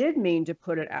 They did mean to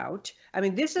put it out. I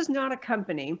mean, this is not a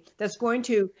company that's going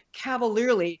to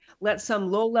cavalierly let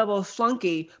some low-level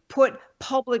flunky put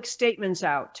public statements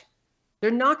out.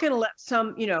 They're not going to let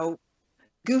some,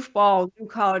 goofball new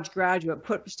college graduate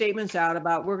put statements out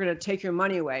about we're going to take your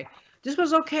money away. This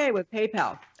was okay with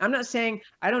PayPal. I'm not saying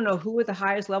I don't know who at the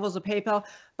highest levels of PayPal,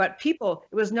 but people,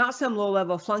 it was not some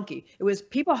low-level flunky. It was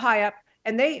people high up.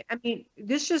 And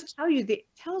this just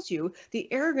tells you the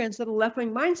arrogance of the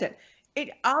left-wing mindset.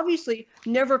 It obviously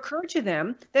never occurred to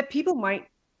them that people might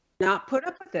not put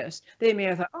up with this. They may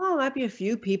have thought, oh, might be a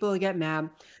few people who get mad.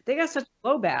 They got such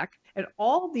blowback, and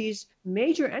all these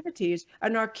major entities are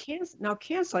now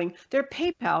canceling their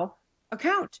PayPal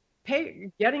account,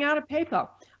 getting out of PayPal.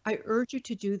 I urge you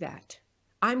to do that.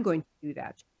 I'm going to do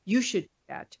that. You should do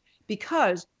that,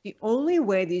 because the only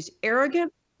way these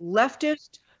arrogant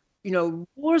leftist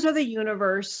rulers of the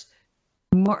universe,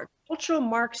 cultural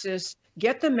Marxists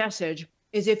get the message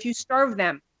is if you starve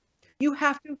them. You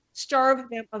have to starve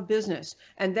them of business.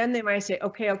 And then they might say,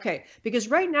 okay. Because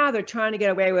right now they're trying to get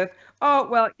away with, oh,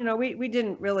 well, we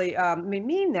didn't really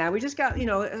mean that. We just got, we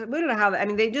don't know how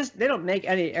that, they don't make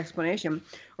any explanation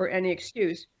or any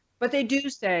excuse. But they do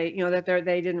say, that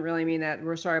they didn't really mean that.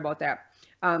 We're sorry about that.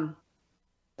 And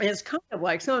it's kind of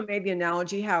like someone made the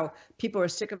analogy how people are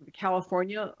sick of the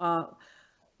California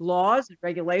laws and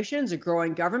regulations, a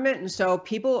growing government. And so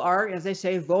people are, as they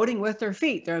say, voting with their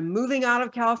feet. They're moving out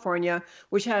of California,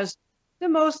 which has the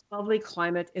most lovely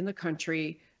climate in the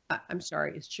country. I'm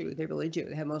sorry, it's true. They really do.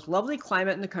 They have the most lovely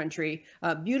climate in the country,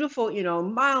 beautiful,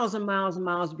 miles and miles and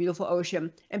miles of beautiful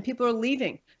ocean. And people are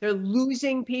leaving. They're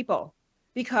losing people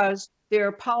because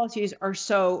their policies are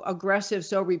so aggressive,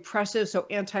 so repressive, so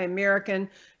anti-American,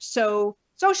 so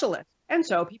socialist. And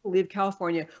so people leave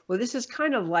California. Well, this is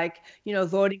kind of like,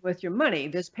 voting with your money,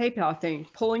 this PayPal thing,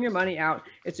 pulling your money out.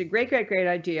 It's a great, great, great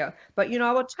idea. But,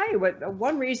 I will tell you what,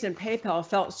 one reason PayPal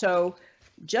felt so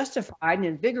justified and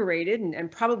invigorated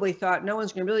and probably thought no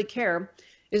one's going to really care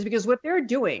is because what they're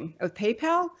doing with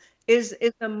PayPal is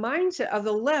the mindset of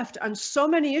the left on so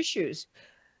many issues,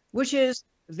 which is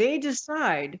they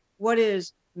decide what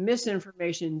is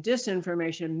misinformation,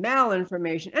 disinformation,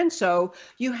 malinformation. And so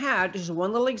you had just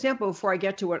one little example before I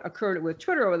get to what occurred with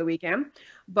Twitter over the weekend.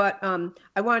 But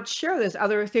I want to share this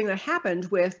other thing that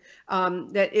happened with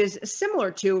that is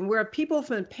similar to where people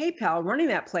from PayPal running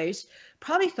that place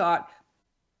probably thought,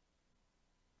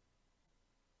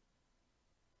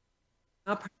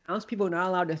 not pronounced, people are not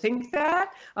allowed to think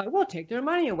that, we'll take their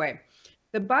money away.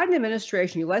 The Biden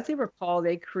administration, you likely recall,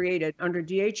 they created under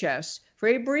DHS for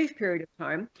a brief period of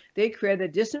time, they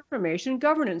created the Disinformation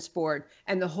Governance Board.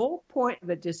 And the whole point of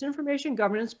the Disinformation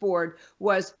Governance Board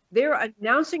was they're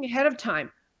announcing ahead of time,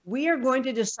 we are going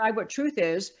to decide what truth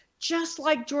is, just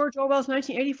like George Orwell's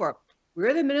 1984.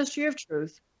 We're the Ministry of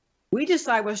Truth. We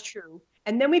decide what's true.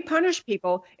 And then we punish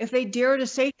people if they dare to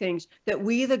say things that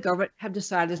we, the government, have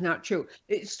decided is not true.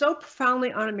 It's so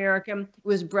profoundly un-American, it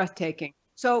was breathtaking.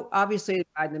 So obviously the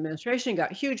Biden administration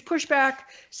got huge pushback,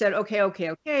 said,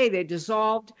 okay. They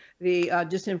dissolved the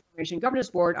Disinformation Governance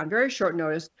Board on very short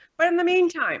notice. But in the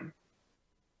meantime,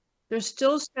 they're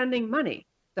still spending money.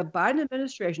 The Biden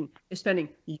administration is spending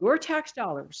your tax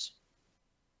dollars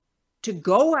to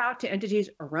go out to entities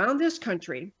around this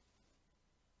country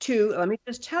to, let me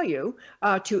just tell you,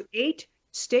 to 8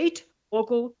 state,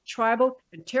 local, tribal,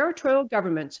 and territorial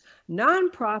governments,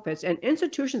 nonprofits, and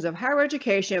institutions of higher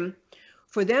education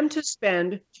for them to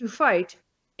spend to fight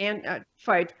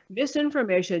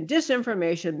misinformation,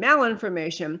 disinformation,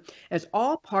 malinformation as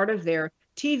all part of their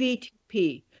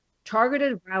TVTP,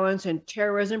 Targeted Violence and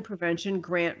Terrorism Prevention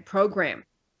Grant Program.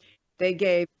 They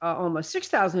gave almost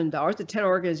 $6,000 to 10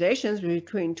 organizations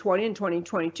between 20 and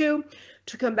 2022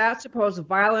 to combat supposed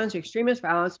violence, extremist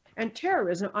violence, and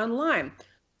terrorism online.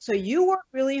 So you work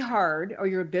really hard, or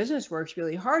your business works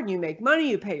really hard, and you make money,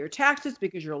 you pay your taxes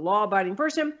because you're a law-abiding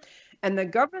person, and the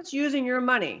government's using your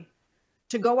money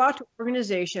to go out to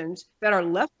organizations that are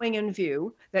left-wing in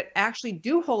view, that actually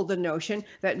do hold the notion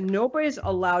that nobody's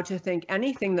allowed to think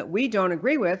anything that we don't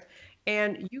agree with,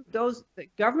 and the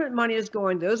government money is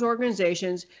going to those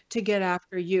organizations to get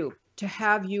after you, to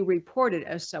have you reported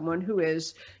as someone who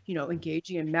is,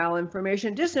 engaging in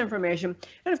malinformation, disinformation.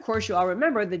 And of course, you all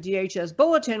remember the DHS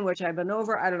bulletin, which I've been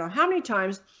over, I don't know how many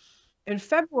times. In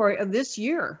February of this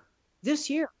year,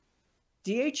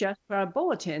 DHS put out a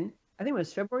bulletin, I think it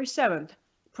was February 7th,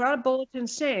 put out a bulletin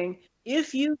saying,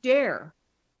 if you dare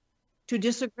to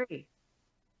disagree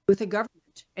with the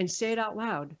government and say it out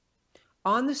loud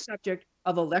on the subject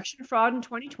of election fraud in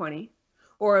 2020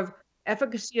 or of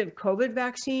efficacy of COVID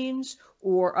vaccines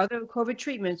or other COVID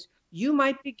treatments, you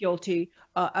might be guilty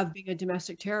of being a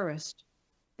domestic terrorist.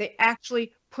 They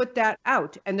actually put that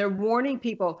out, and they're warning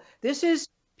people.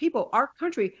 Our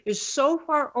country is so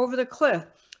far over the cliff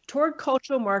toward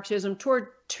cultural Marxism, toward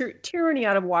tyranny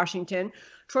out of Washington,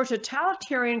 toward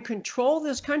totalitarian control of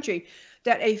this country,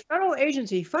 that a federal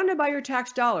agency funded by your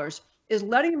tax dollars is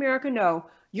letting America know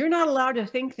you're not allowed to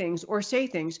think things or say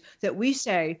things that we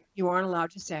say you aren't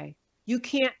allowed to say. You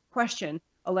can't question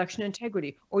election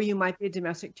integrity, or you might be a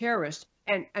domestic terrorist.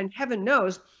 And heaven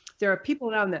knows there are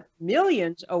people now in the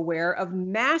millions aware of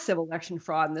massive election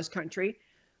fraud in this country,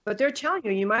 but they're telling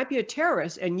you might be a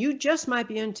terrorist and you just might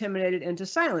be intimidated into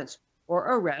silence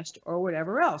or arrest or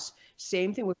whatever else.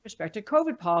 Same thing with respect to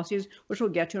COVID policies, which we'll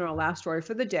get to in our last story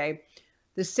for the day.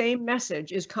 The same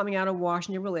message is coming out of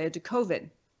Washington related to COVID.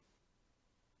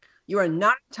 You are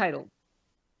not entitled,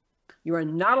 you are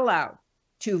not allowed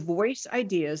to voice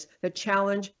ideas that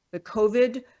challenge the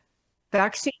COVID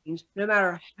vaccines, no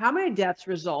matter how many deaths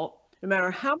result, no matter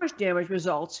how much damage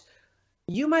results.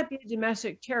 You might be a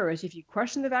domestic terrorist if you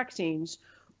question the vaccines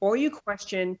or you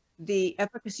question the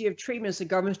efficacy of treatments the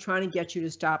government's trying to get you to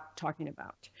stop talking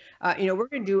about. We're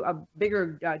going to do a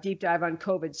bigger deep dive on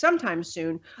COVID sometime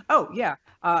soon. Oh, yeah.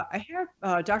 I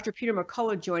have Dr. Peter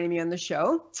McCullough joining me on the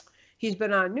show. He's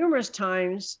been on numerous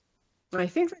times. I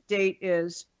think the date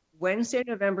is Wednesday,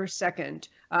 November 2nd.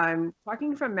 I'm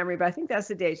talking from memory, but I think that's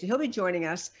the date. So he'll be joining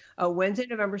us Wednesday,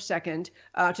 November 2nd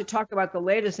to talk about the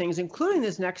latest things, including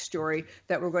this next story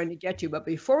that we're going to get to. But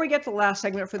before we get to the last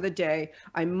segment for the day,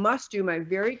 I must do my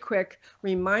very quick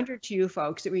reminder to you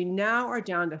folks that we now are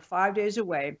down to 5 days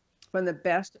away from the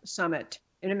best summit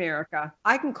in America.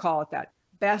 I can call it that,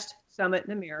 best summit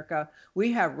in America.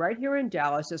 We have right here in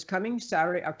Dallas this coming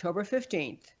Saturday, October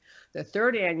 15th, the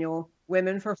third annual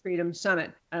Women for Freedom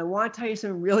Summit. And I want to tell you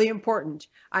something really important.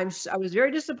 I was very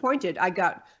disappointed. I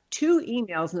got 2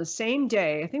 emails in the same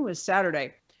day, I think it was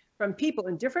Saturday, from people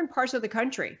in different parts of the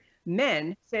country,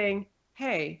 men saying,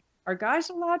 hey, are guys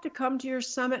allowed to come to your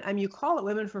summit? I mean, you call it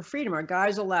Women for Freedom. Are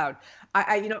guys allowed?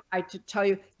 To tell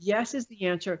you, yes is the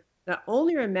answer. Not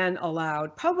only are men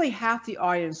allowed, probably half the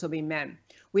audience will be men.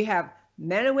 We have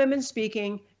men and women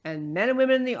speaking and men and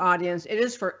women in the audience. It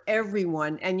is for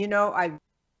everyone. And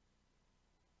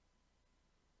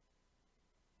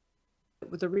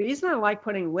the reason I like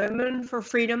putting Women for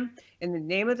Freedom in the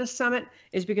name of the summit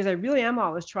is because I really am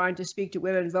always trying to speak to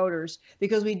women voters,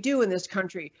 because we do in this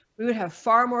country. We would have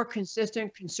far more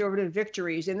consistent conservative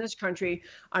victories in this country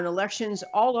on elections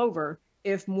all over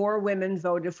if more women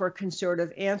voted for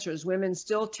conservative answers. Women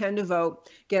still tend to vote,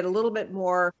 get a little bit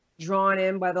more drawn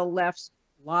in by the left's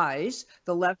lies.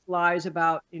 The left lies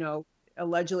about,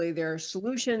 allegedly their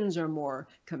solutions are more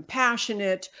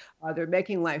compassionate, they're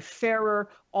making life fairer.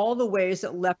 All the ways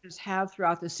that leftists have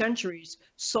throughout the centuries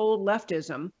sold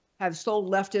leftism,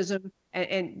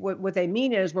 and what they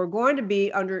mean is we're going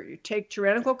to take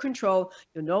tyrannical control.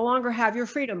 You'll no longer have your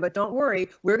freedom, but don't worry,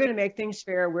 we're going to make things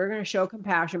fair. We're going to show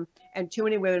compassion, and too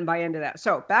many women buy into that.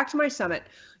 So back to my summit.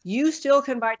 You still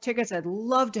can buy tickets. I'd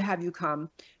love to have you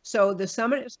come. So the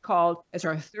summit is it's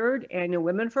our 3rd annual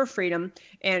Women for Freedom.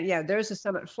 And yeah, there's a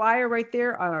summit flyer right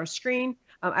there on our screen.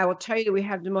 I will tell you, we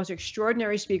have the most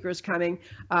extraordinary speakers coming.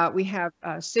 We have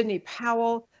Sidney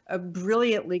Powell, a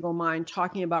brilliant legal mind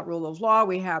talking about rule of law.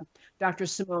 We have Dr.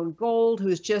 Simone Gold,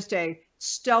 who's just a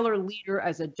stellar leader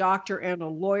as a doctor and a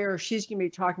lawyer. She's going to be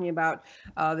talking about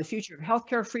the future of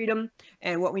healthcare freedom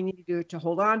and what we need to do to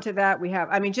hold on to that. We have,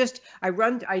 I mean,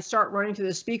 I start running through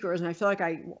the speakers, and I feel like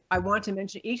I want to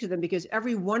mention each of them because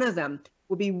every one of them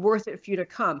will be worth it for you to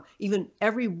come. Even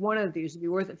every one of these will be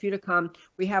worth it for you to come.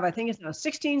 We have, I think it's now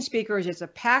 16 speakers. It's a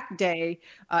packed day,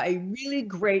 a really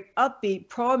great, upbeat,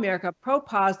 pro-America,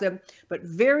 pro-positive, but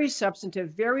very substantive,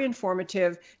 very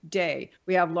informative day.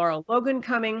 We have Laura Logan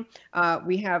coming.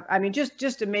 We have, I mean,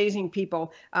 just amazing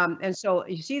people. And so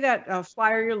you see that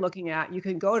flyer you're looking at, you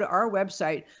can go to our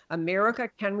website,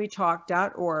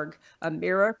 americacanwetalk.org,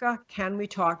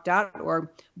 americacanwetalk.org,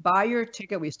 buy your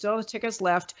ticket. We still have tickets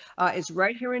left. It's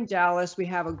right here in Dallas. We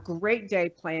have a great day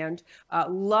planned.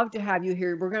 Love to have you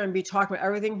here. We're going to be talking about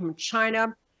everything from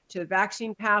China to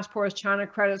vaccine passports, China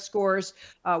credit scores,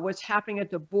 what's happening at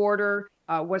the border,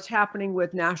 what's happening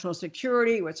with national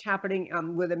security, what's happening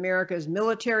with America's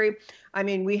military. I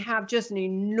mean, we have just an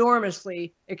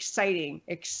enormously exciting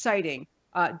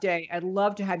day. I'd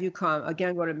love to have you come.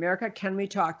 Again, go to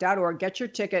americacanwetalk.org, get your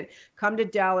ticket, come to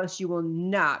Dallas. You will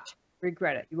not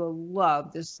regret it. You will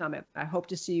love this summit. I hope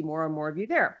to see more and more of you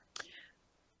there.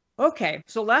 Okay,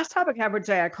 so last topic I have for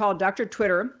today, I called Dr.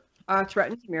 Twitter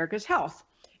threatens America's health.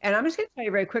 And I'm just going to tell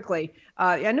you very quickly,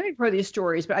 I know you've heard these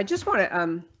stories, but I just want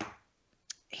to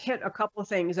hit a couple of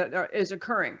things that is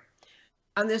occurring.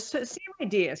 On this same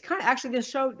idea, it's kind of actually this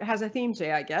show has a theme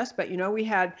today, I guess, but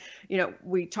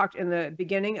we talked in the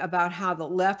beginning about how the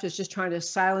left is just trying to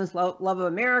silence love of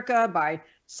America by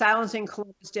silencing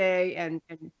Columbus Day and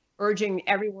urging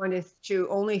everyone to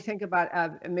only think about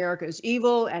America as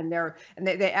evil, and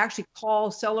they actually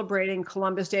call celebrating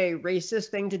Columbus Day a racist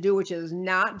thing to do, which is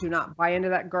not. Do not buy into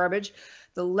that garbage.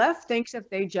 The left thinks if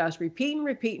they just repeat and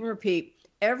repeat and repeat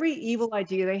every evil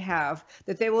idea they have,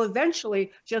 that they will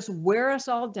eventually just wear us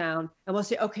all down, and we'll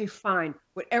say, okay, fine,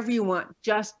 whatever you want,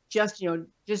 just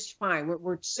fine.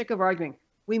 We're sick of arguing.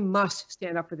 We must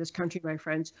stand up for this country, my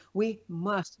friends. We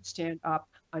must stand up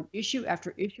on issue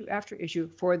after issue after issue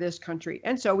for this country.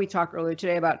 And so we talked earlier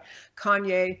today about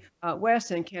Kanye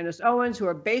West and Candace Owens, who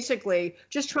are basically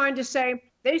just trying to say,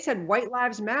 they said white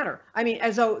lives matter. I mean,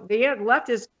 as though the left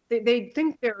is, they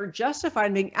think they're justified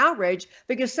in being outraged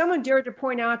because someone dared to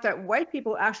point out that white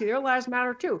people, actually, their lives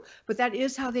matter too. But that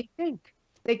is how they think.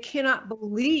 They cannot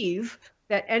believe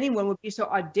that anyone would be so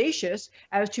audacious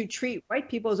as to treat white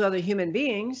people as other human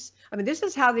beings. I mean, this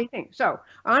is how they think. So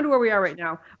on to where we are right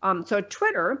now. So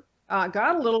Twitter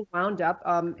got a little wound up.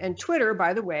 And Twitter,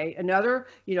 by the way, another,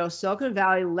 Silicon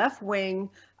Valley left-wing,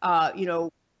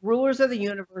 rulers of the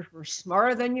universe, we're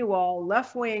smarter than you all,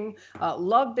 left-wing,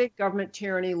 love big government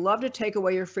tyranny, love to take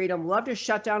away your freedom, love to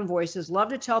shut down voices, love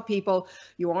to tell people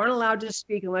you aren't allowed to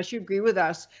speak unless you agree with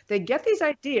us. They get these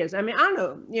ideas. I mean, I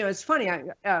don't know, it's funny.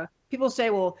 People say,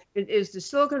 well, is the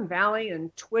Silicon Valley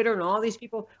and Twitter and all these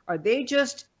people, are they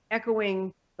just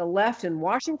echoing the left in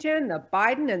Washington, the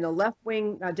Biden and the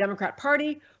left-wing Democrat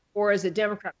Party? Or is the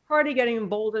Democrat Party getting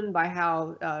emboldened by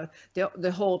how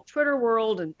the whole Twitter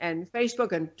world and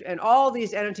Facebook and all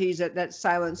these entities that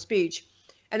silence speech?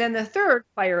 And then the third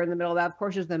player in the middle of that, of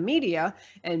course, is the media.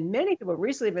 And many people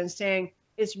recently have been saying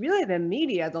it's really the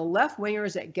media, the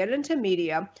left-wingers that get into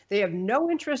media. They have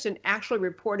no interest in actually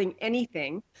reporting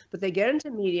anything, but they get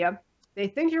into media. They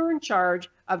think you're in charge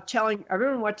of telling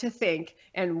everyone what to think,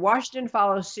 and Washington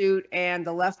follows suit, and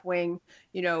the left-wing,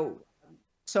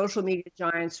 social media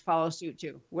giants follow suit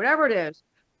too. Whatever it is,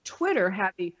 Twitter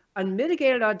had the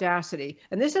unmitigated audacity,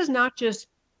 and this is not just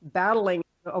battling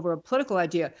over a political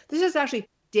idea. This is actually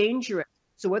dangerous.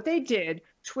 So what they did,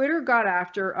 Twitter got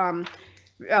after,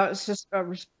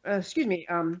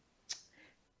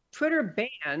 Twitter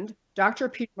banned Dr.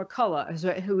 Peter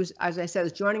McCullough, who's, as I said,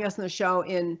 is joining us on the show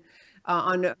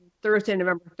on Thursday,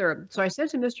 November 3rd. So I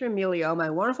sent to Mr. Emilio, my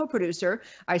wonderful producer,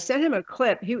 I sent him a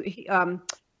clip.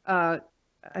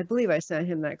 I believe I sent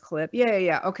him that clip.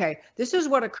 Yeah. Okay. This is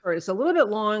what occurred. It's a little bit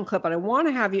long clip, but I want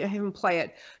to have him play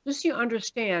it just so you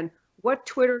understand what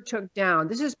Twitter took down.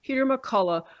 This is Peter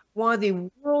McCullough, one of the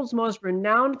world's most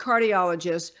renowned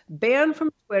cardiologists, banned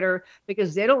from Twitter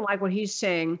because they don't like what he's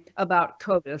saying about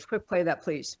COVID. Let's quick play that,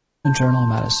 please. Journal of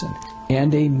Medicine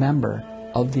and a member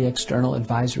of the External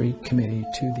Advisory Committee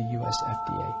to the U.S.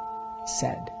 FDA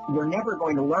said, "We're never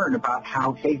going to learn about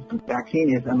how safe the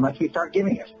vaccine is unless we start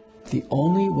giving it. The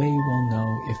only way we'll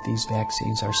know if these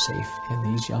vaccines are safe in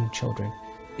these young children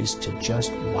is to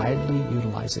just widely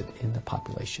utilize it in the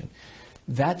population."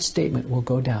 That statement will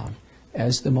go down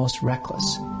as the most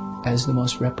reckless, as the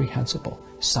most reprehensible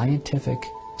scientific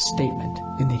statement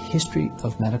in the history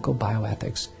of medical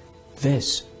bioethics.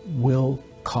 This will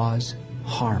cause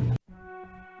harm.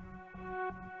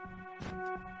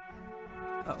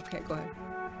 Okay, go ahead.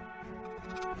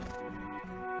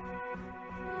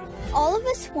 All of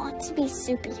us want to be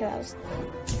superheroes,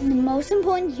 and the most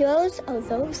important heroes are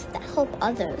those that help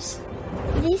others.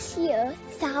 This year,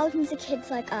 thousands of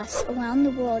kids like us around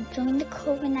the world joined the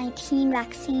COVID-19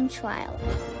 vaccine trial.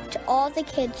 To all the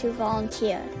kids who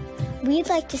volunteered, we'd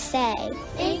like to say,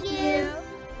 thank you.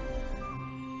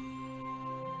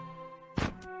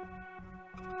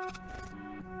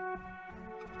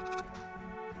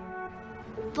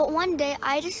 But one day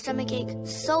I had a stomachache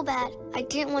so bad I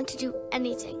didn't want to do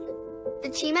anything. The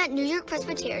team at New York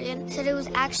Presbyterian said it was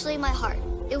actually my heart.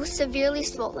 It was severely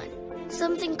swollen,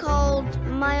 something called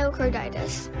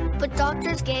myocarditis. But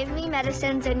doctors gave me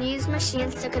medicines and used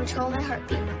machines to control my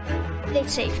heartbeat. They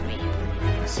saved me.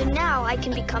 So now I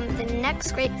can become the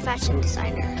next great fashion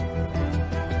designer.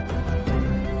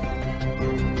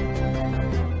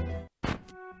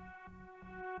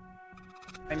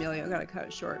 Amelia, I gotta cut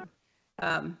it short.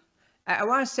 I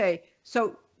want to say,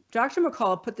 so Dr.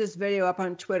 McCullough put this video up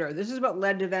on Twitter. This is what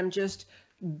led to them just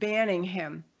banning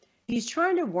him. He's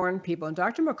trying to warn people, and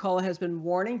Dr. McCullough has been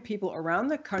warning people around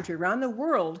the country, around the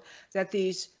world, that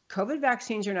these COVID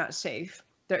vaccines are not safe.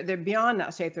 They're beyond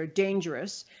not safe. They're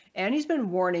dangerous. And he's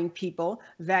been warning people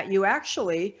that you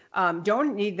actually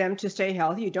don't need them to stay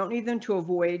healthy. You don't need them to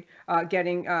avoid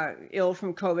getting ill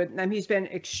from COVID. And he's been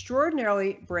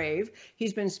extraordinarily brave.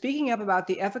 He's been speaking up about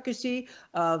the efficacy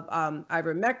of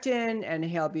ivermectin and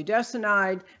inhaled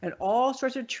budesonide and all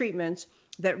sorts of treatments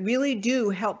that really do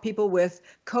help people with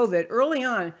COVID. Early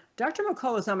on, Dr.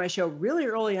 McCullough was on my show really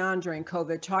early on during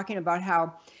COVID talking about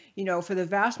how, you know, for the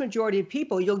vast majority of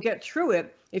people, you'll get through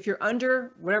it. If you're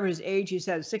under whatever his age, he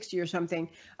said 60 or something,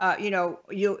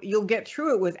 you'll get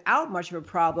through it without much of a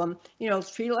problem. You know,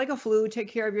 treat it like a flu, take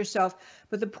care of yourself.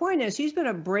 But the point is, he's been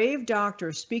a brave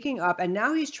doctor speaking up, and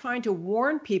now he's trying to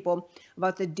warn people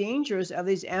about the dangers of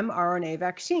these mRNA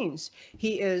vaccines.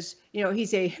 He is, you know,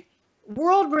 he's a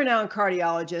world-renowned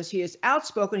cardiologist. He is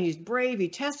outspoken. He's brave. He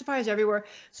testifies everywhere.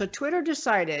 So Twitter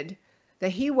decided that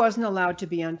he wasn't allowed to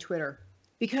be on Twitter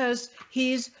because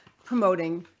he's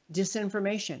promoting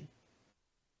disinformation,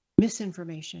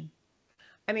 misinformation.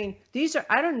 I mean, these are,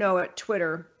 I don't know at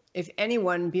Twitter if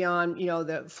anyone beyond, you know,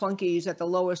 the flunkies at the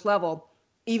lowest level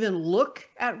even look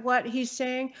at what he's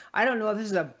saying. I don't know if this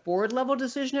is a board level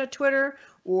decision at Twitter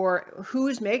or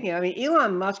who's making it. I mean,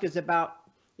 Elon Musk is about,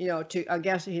 you know, I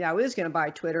guess he now is going to buy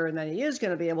Twitter and then he is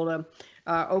going to be able to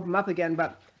open up again.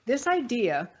 But this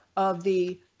idea of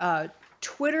the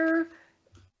Twitter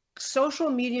social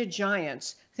media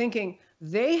giants thinking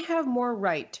they have more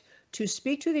right to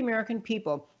speak to the American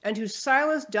people and to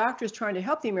silence doctors trying to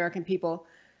help the American people.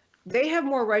 They have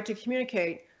more right to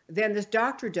communicate than this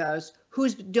doctor does,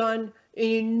 who's done an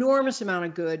enormous amount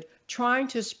of good trying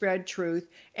to spread truth.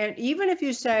 And even if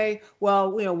you say,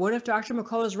 well, you know, what if Dr.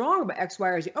 McCullough is wrong about X, Y,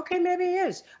 or Z? Okay, maybe he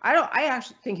is. I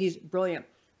actually think he's brilliant.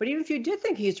 But even if you did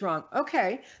think he's wrong,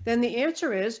 okay, then the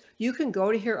answer is you can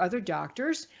go to hear other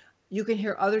doctors. You can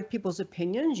hear other people's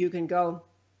opinions. You can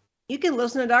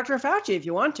listen to Dr. Fauci if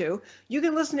you want to. You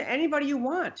can listen to anybody you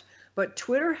want. But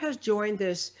Twitter has joined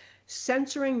this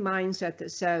censoring mindset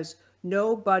that says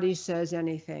nobody says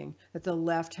anything that the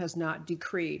left has not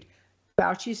decreed.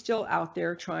 Fauci's still out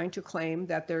there trying to claim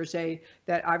that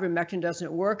that ivermectin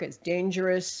doesn't work. It's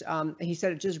dangerous. He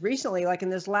said it just recently, like in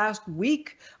this last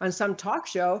week on some talk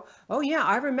show. Oh yeah,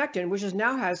 ivermectin, which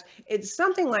it's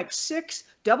something like 6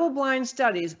 double-blind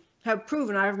studies have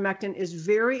proven ivermectin is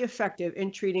very effective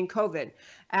in treating COVID,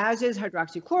 as is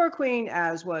hydroxychloroquine,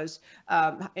 as was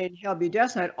inhaled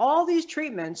budesonide. All these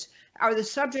treatments are the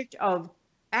subject of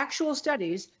actual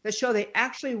studies that show they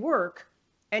actually work,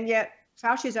 and yet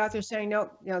Fauci's out there saying,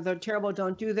 no, you know, they're terrible,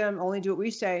 don't do them, only do what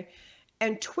we say.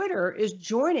 And Twitter is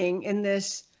joining in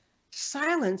this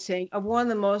silencing of one of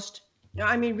the most,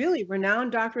 I mean, really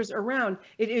renowned doctors around.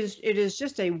 It is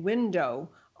just a window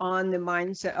on the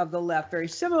mindset of the left. Very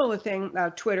similar thing,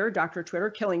 Twitter, Dr.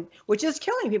 Twitter, which is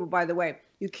killing people, by the way.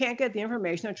 You can't get the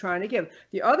information they're trying to give.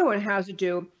 The other one has to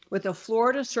do with the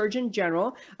Florida Surgeon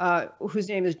General, whose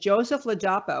name is Joseph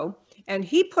Ladapo, and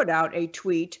he put out a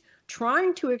tweet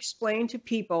trying to explain to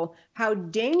people how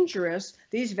dangerous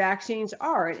these vaccines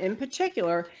are. And in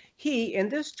particular, he, in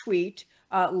this tweet,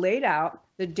 laid out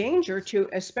the danger to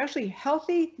especially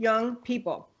healthy young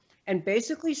people, and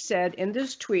basically said in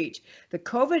this tweet, the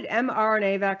COVID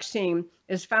mRNA vaccine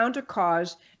is found to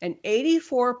cause an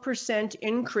 84%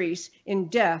 increase in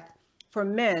death for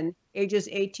men ages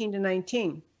 18 to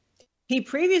 19. He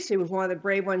previously was one of the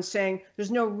brave ones saying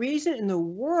there's no reason in the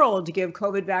world to give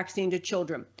COVID vaccine to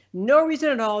children. No reason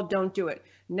at all, don't do it.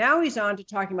 Now he's on to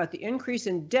talking about the increase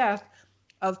in death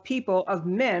of people, of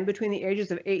men between the ages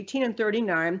of 18 and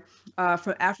 39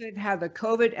 from after they've had the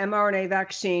COVID mRNA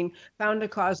vaccine, found to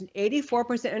cause an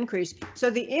 84% increase. So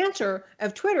the answer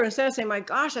of Twitter, instead of saying, my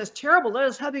gosh, that's terrible, let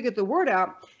us help you get the word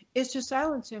out, is to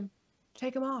silence him,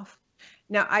 take him off.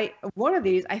 Now, one of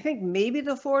these, I think maybe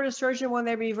the Florida surgeon when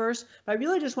they reverse, but I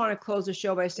really just want to close the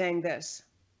show by saying this.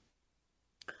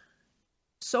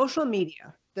 Social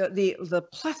media, the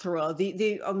plethora,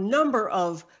 the number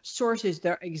of sources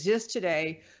that exist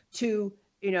today to,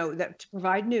 that to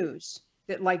provide news,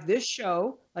 that like this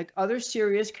show, like other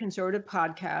serious conservative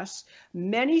podcasts,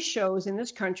 many shows in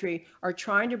this country are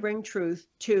trying to bring truth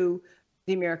to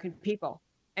the American people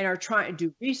and are trying to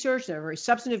do research that are very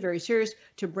substantive, very serious,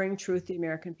 to bring truth to the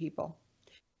American people.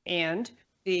 And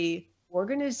the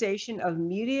organization of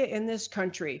media in this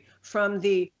country, from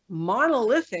the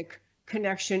monolithic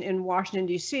connection in Washington,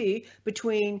 D.C.,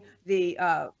 between the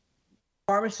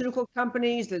pharmaceutical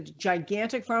companies, the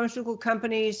gigantic pharmaceutical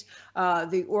companies,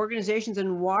 the organizations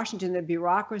in Washington, the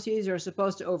bureaucracies are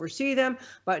supposed to oversee them,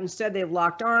 but instead they've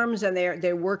locked arms and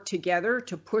they work together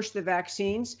to push the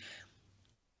vaccines.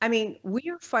 I mean, we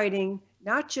are fighting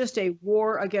not just a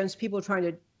war against people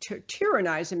trying to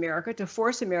tyrannize America, to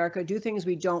force America to do things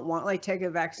we don't want, like take a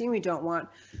vaccine we don't want,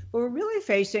 but we're really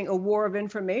facing a war of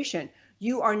information.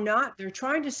 They're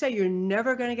trying to say you're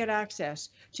never going to get access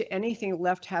to anything the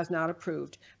left has not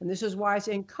approved. And this is why it's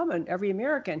incumbent, every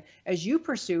American, as you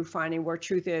pursue finding where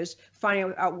truth is,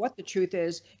 finding out what the truth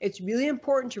is, it's really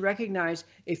important to recognize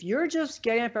if you're just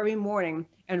getting up every morning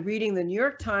and reading the New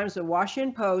York Times, the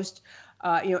Washington Post,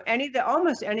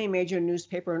 almost any major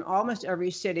newspaper in almost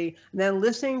every city, and then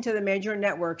listening to the major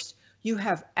networks, you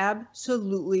have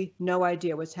absolutely no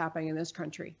idea what's happening in this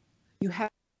country. You have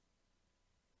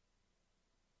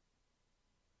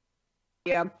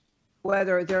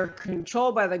whether they're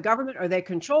controlled by the government or they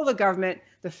control the government.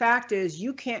 The fact is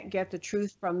you can't get the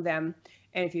truth from them.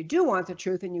 And if you do want the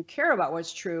truth and you care about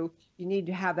what's true, you need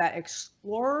to have that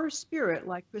explorer spirit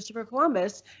like Christopher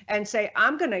Columbus and say,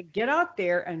 I'm going to get out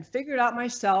there and figure it out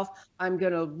myself. I'm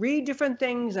going to read different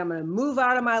things. I'm going to move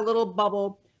out of my little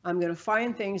bubble. I'm going to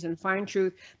find things and find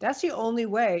truth. That's the only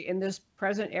way in this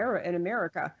present era in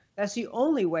America. That's the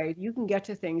only way you can get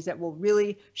to things that will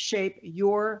really shape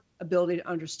your ability to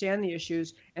understand the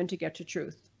issues and to get to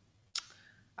truth.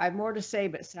 I have more to say,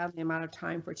 but sadly I'm out of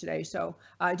time for today. So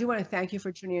I do want to thank you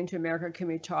for tuning into America Can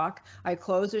We Talk. I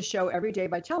close the show every day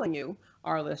by telling you,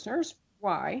 our listeners,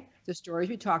 why the stories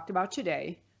we talked about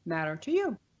today matter to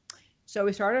you. So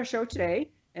we started our show today,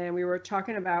 and we were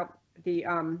talking about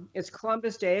it's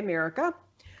Columbus Day America.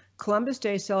 Columbus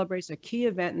Day celebrates a key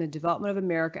event in the development of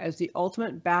America as the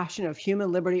ultimate bastion of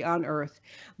human liberty on earth.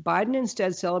 Biden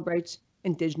instead celebrates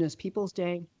Indigenous Peoples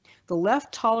Day. The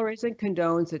left tolerates and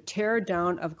condones the tear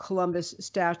down of Columbus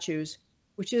statues,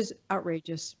 which is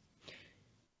outrageous.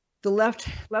 The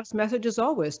left's message is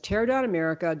always tear down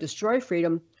America, destroy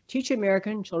freedom, teach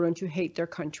American children to hate their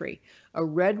country. A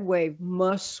red wave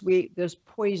must sweep this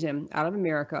poison out of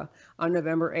America on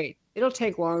November 8th. It'll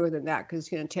take longer than that because it's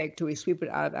going to take till we sweep it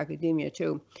out of academia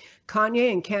too.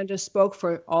 Kanye and Candace spoke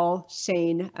for all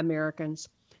sane Americans.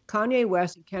 Kanye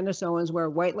West and Candace Owens wear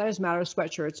White Lives Matter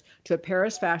sweatshirts to a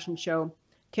Paris fashion show.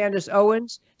 Candace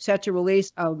Owens set to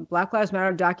release a Black Lives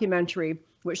Matter documentary,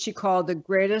 which she called the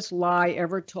greatest lie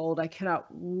ever told. I cannot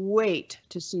wait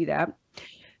to see that.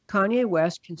 Kanye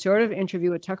West conservative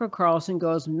interview with Tucker Carlson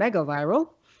goes mega viral.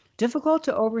 Difficult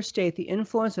to overstate the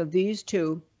influence of these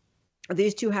two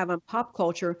have on pop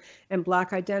culture and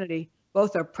Black identity.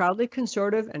 Both are proudly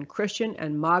conservative and Christian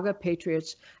and MAGA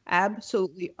patriots,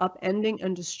 absolutely upending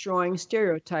and destroying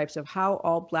stereotypes of how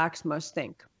all Blacks must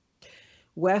think.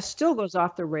 West still goes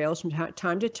off the rails from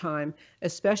time to time,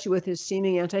 especially with his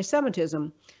seeming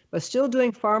anti-Semitism, but still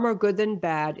doing far more good than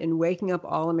bad in waking up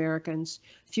all Americans.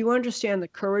 Few understand the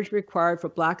courage required for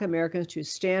Black Americans to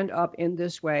stand up in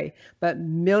this way, but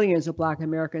millions of Black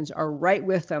Americans are right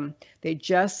with them. They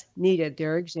just needed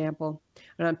their example.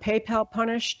 And on PayPal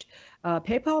punished,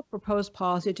 PayPal proposed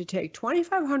policy to take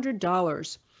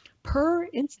 $2,500 per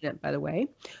incident, by the way,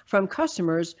 from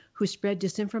customers who spread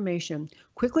disinformation,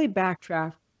 quickly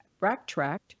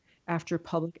backtracked after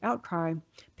public outcry.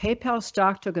 PayPal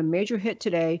stock took a major hit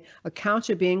today. Accounts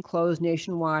are being closed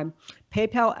nationwide.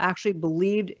 PayPal actually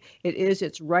believed it is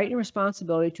its right and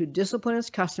responsibility to discipline its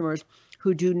customers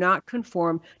who do not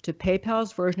conform to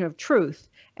PayPal's version of truth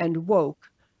and woke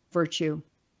virtue.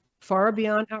 Far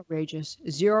beyond outrageous,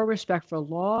 zero respect for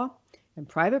law and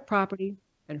private property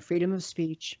and freedom of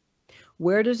speech.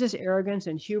 Where does this arrogance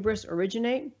and hubris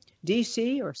originate?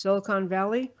 DC or Silicon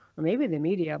Valley, or maybe the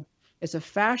media? It's a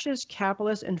fascist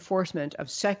capitalist enforcement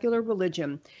of secular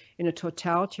religion in a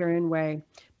totalitarian way.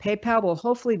 PayPal will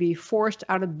hopefully be forced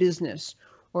out of business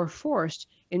or forced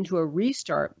into a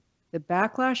restart. The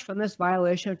backlash from this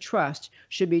violation of trust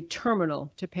should be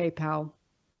terminal to PayPal.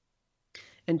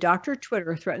 And Dr.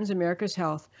 Twitter threatens America's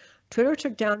health. Twitter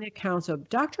took down the accounts of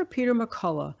Dr. Peter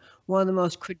McCullough, one of the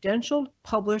most credentialed,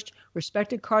 published,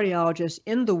 respected cardiologists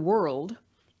in the world,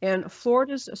 and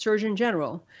Florida's Surgeon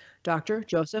General, Dr.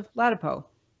 Joseph Ladapo,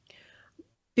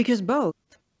 because both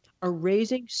are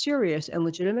raising serious and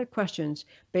legitimate questions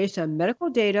based on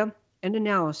medical data and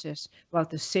analysis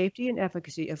about the safety and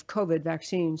efficacy of COVID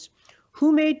vaccines.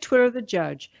 Who made Twitter the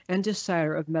judge and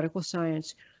decider of medical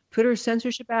science? Twitter's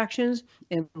censorship actions,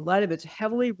 in light of its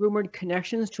heavily rumored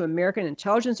connections to American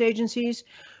intelligence agencies,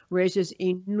 raises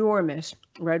enormous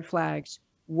red flags.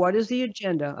 What is the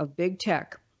agenda of big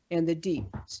tech and the deep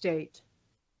state?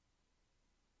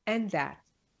 And that,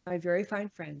 my very fine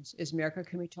friends, is America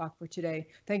Can We Talk for today.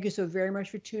 Thank you so very much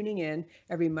for tuning in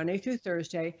every Monday through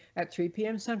Thursday at 3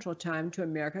 p.m. Central Time to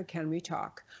America Can We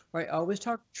Talk, where I always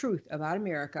talk truth about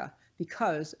America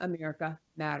because America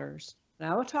matters. And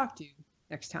I will talk to you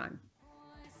next time.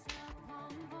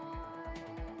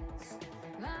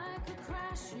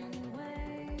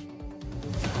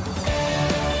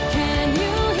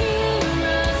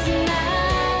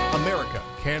 America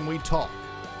Can We Talk?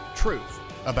 Truth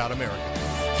about America.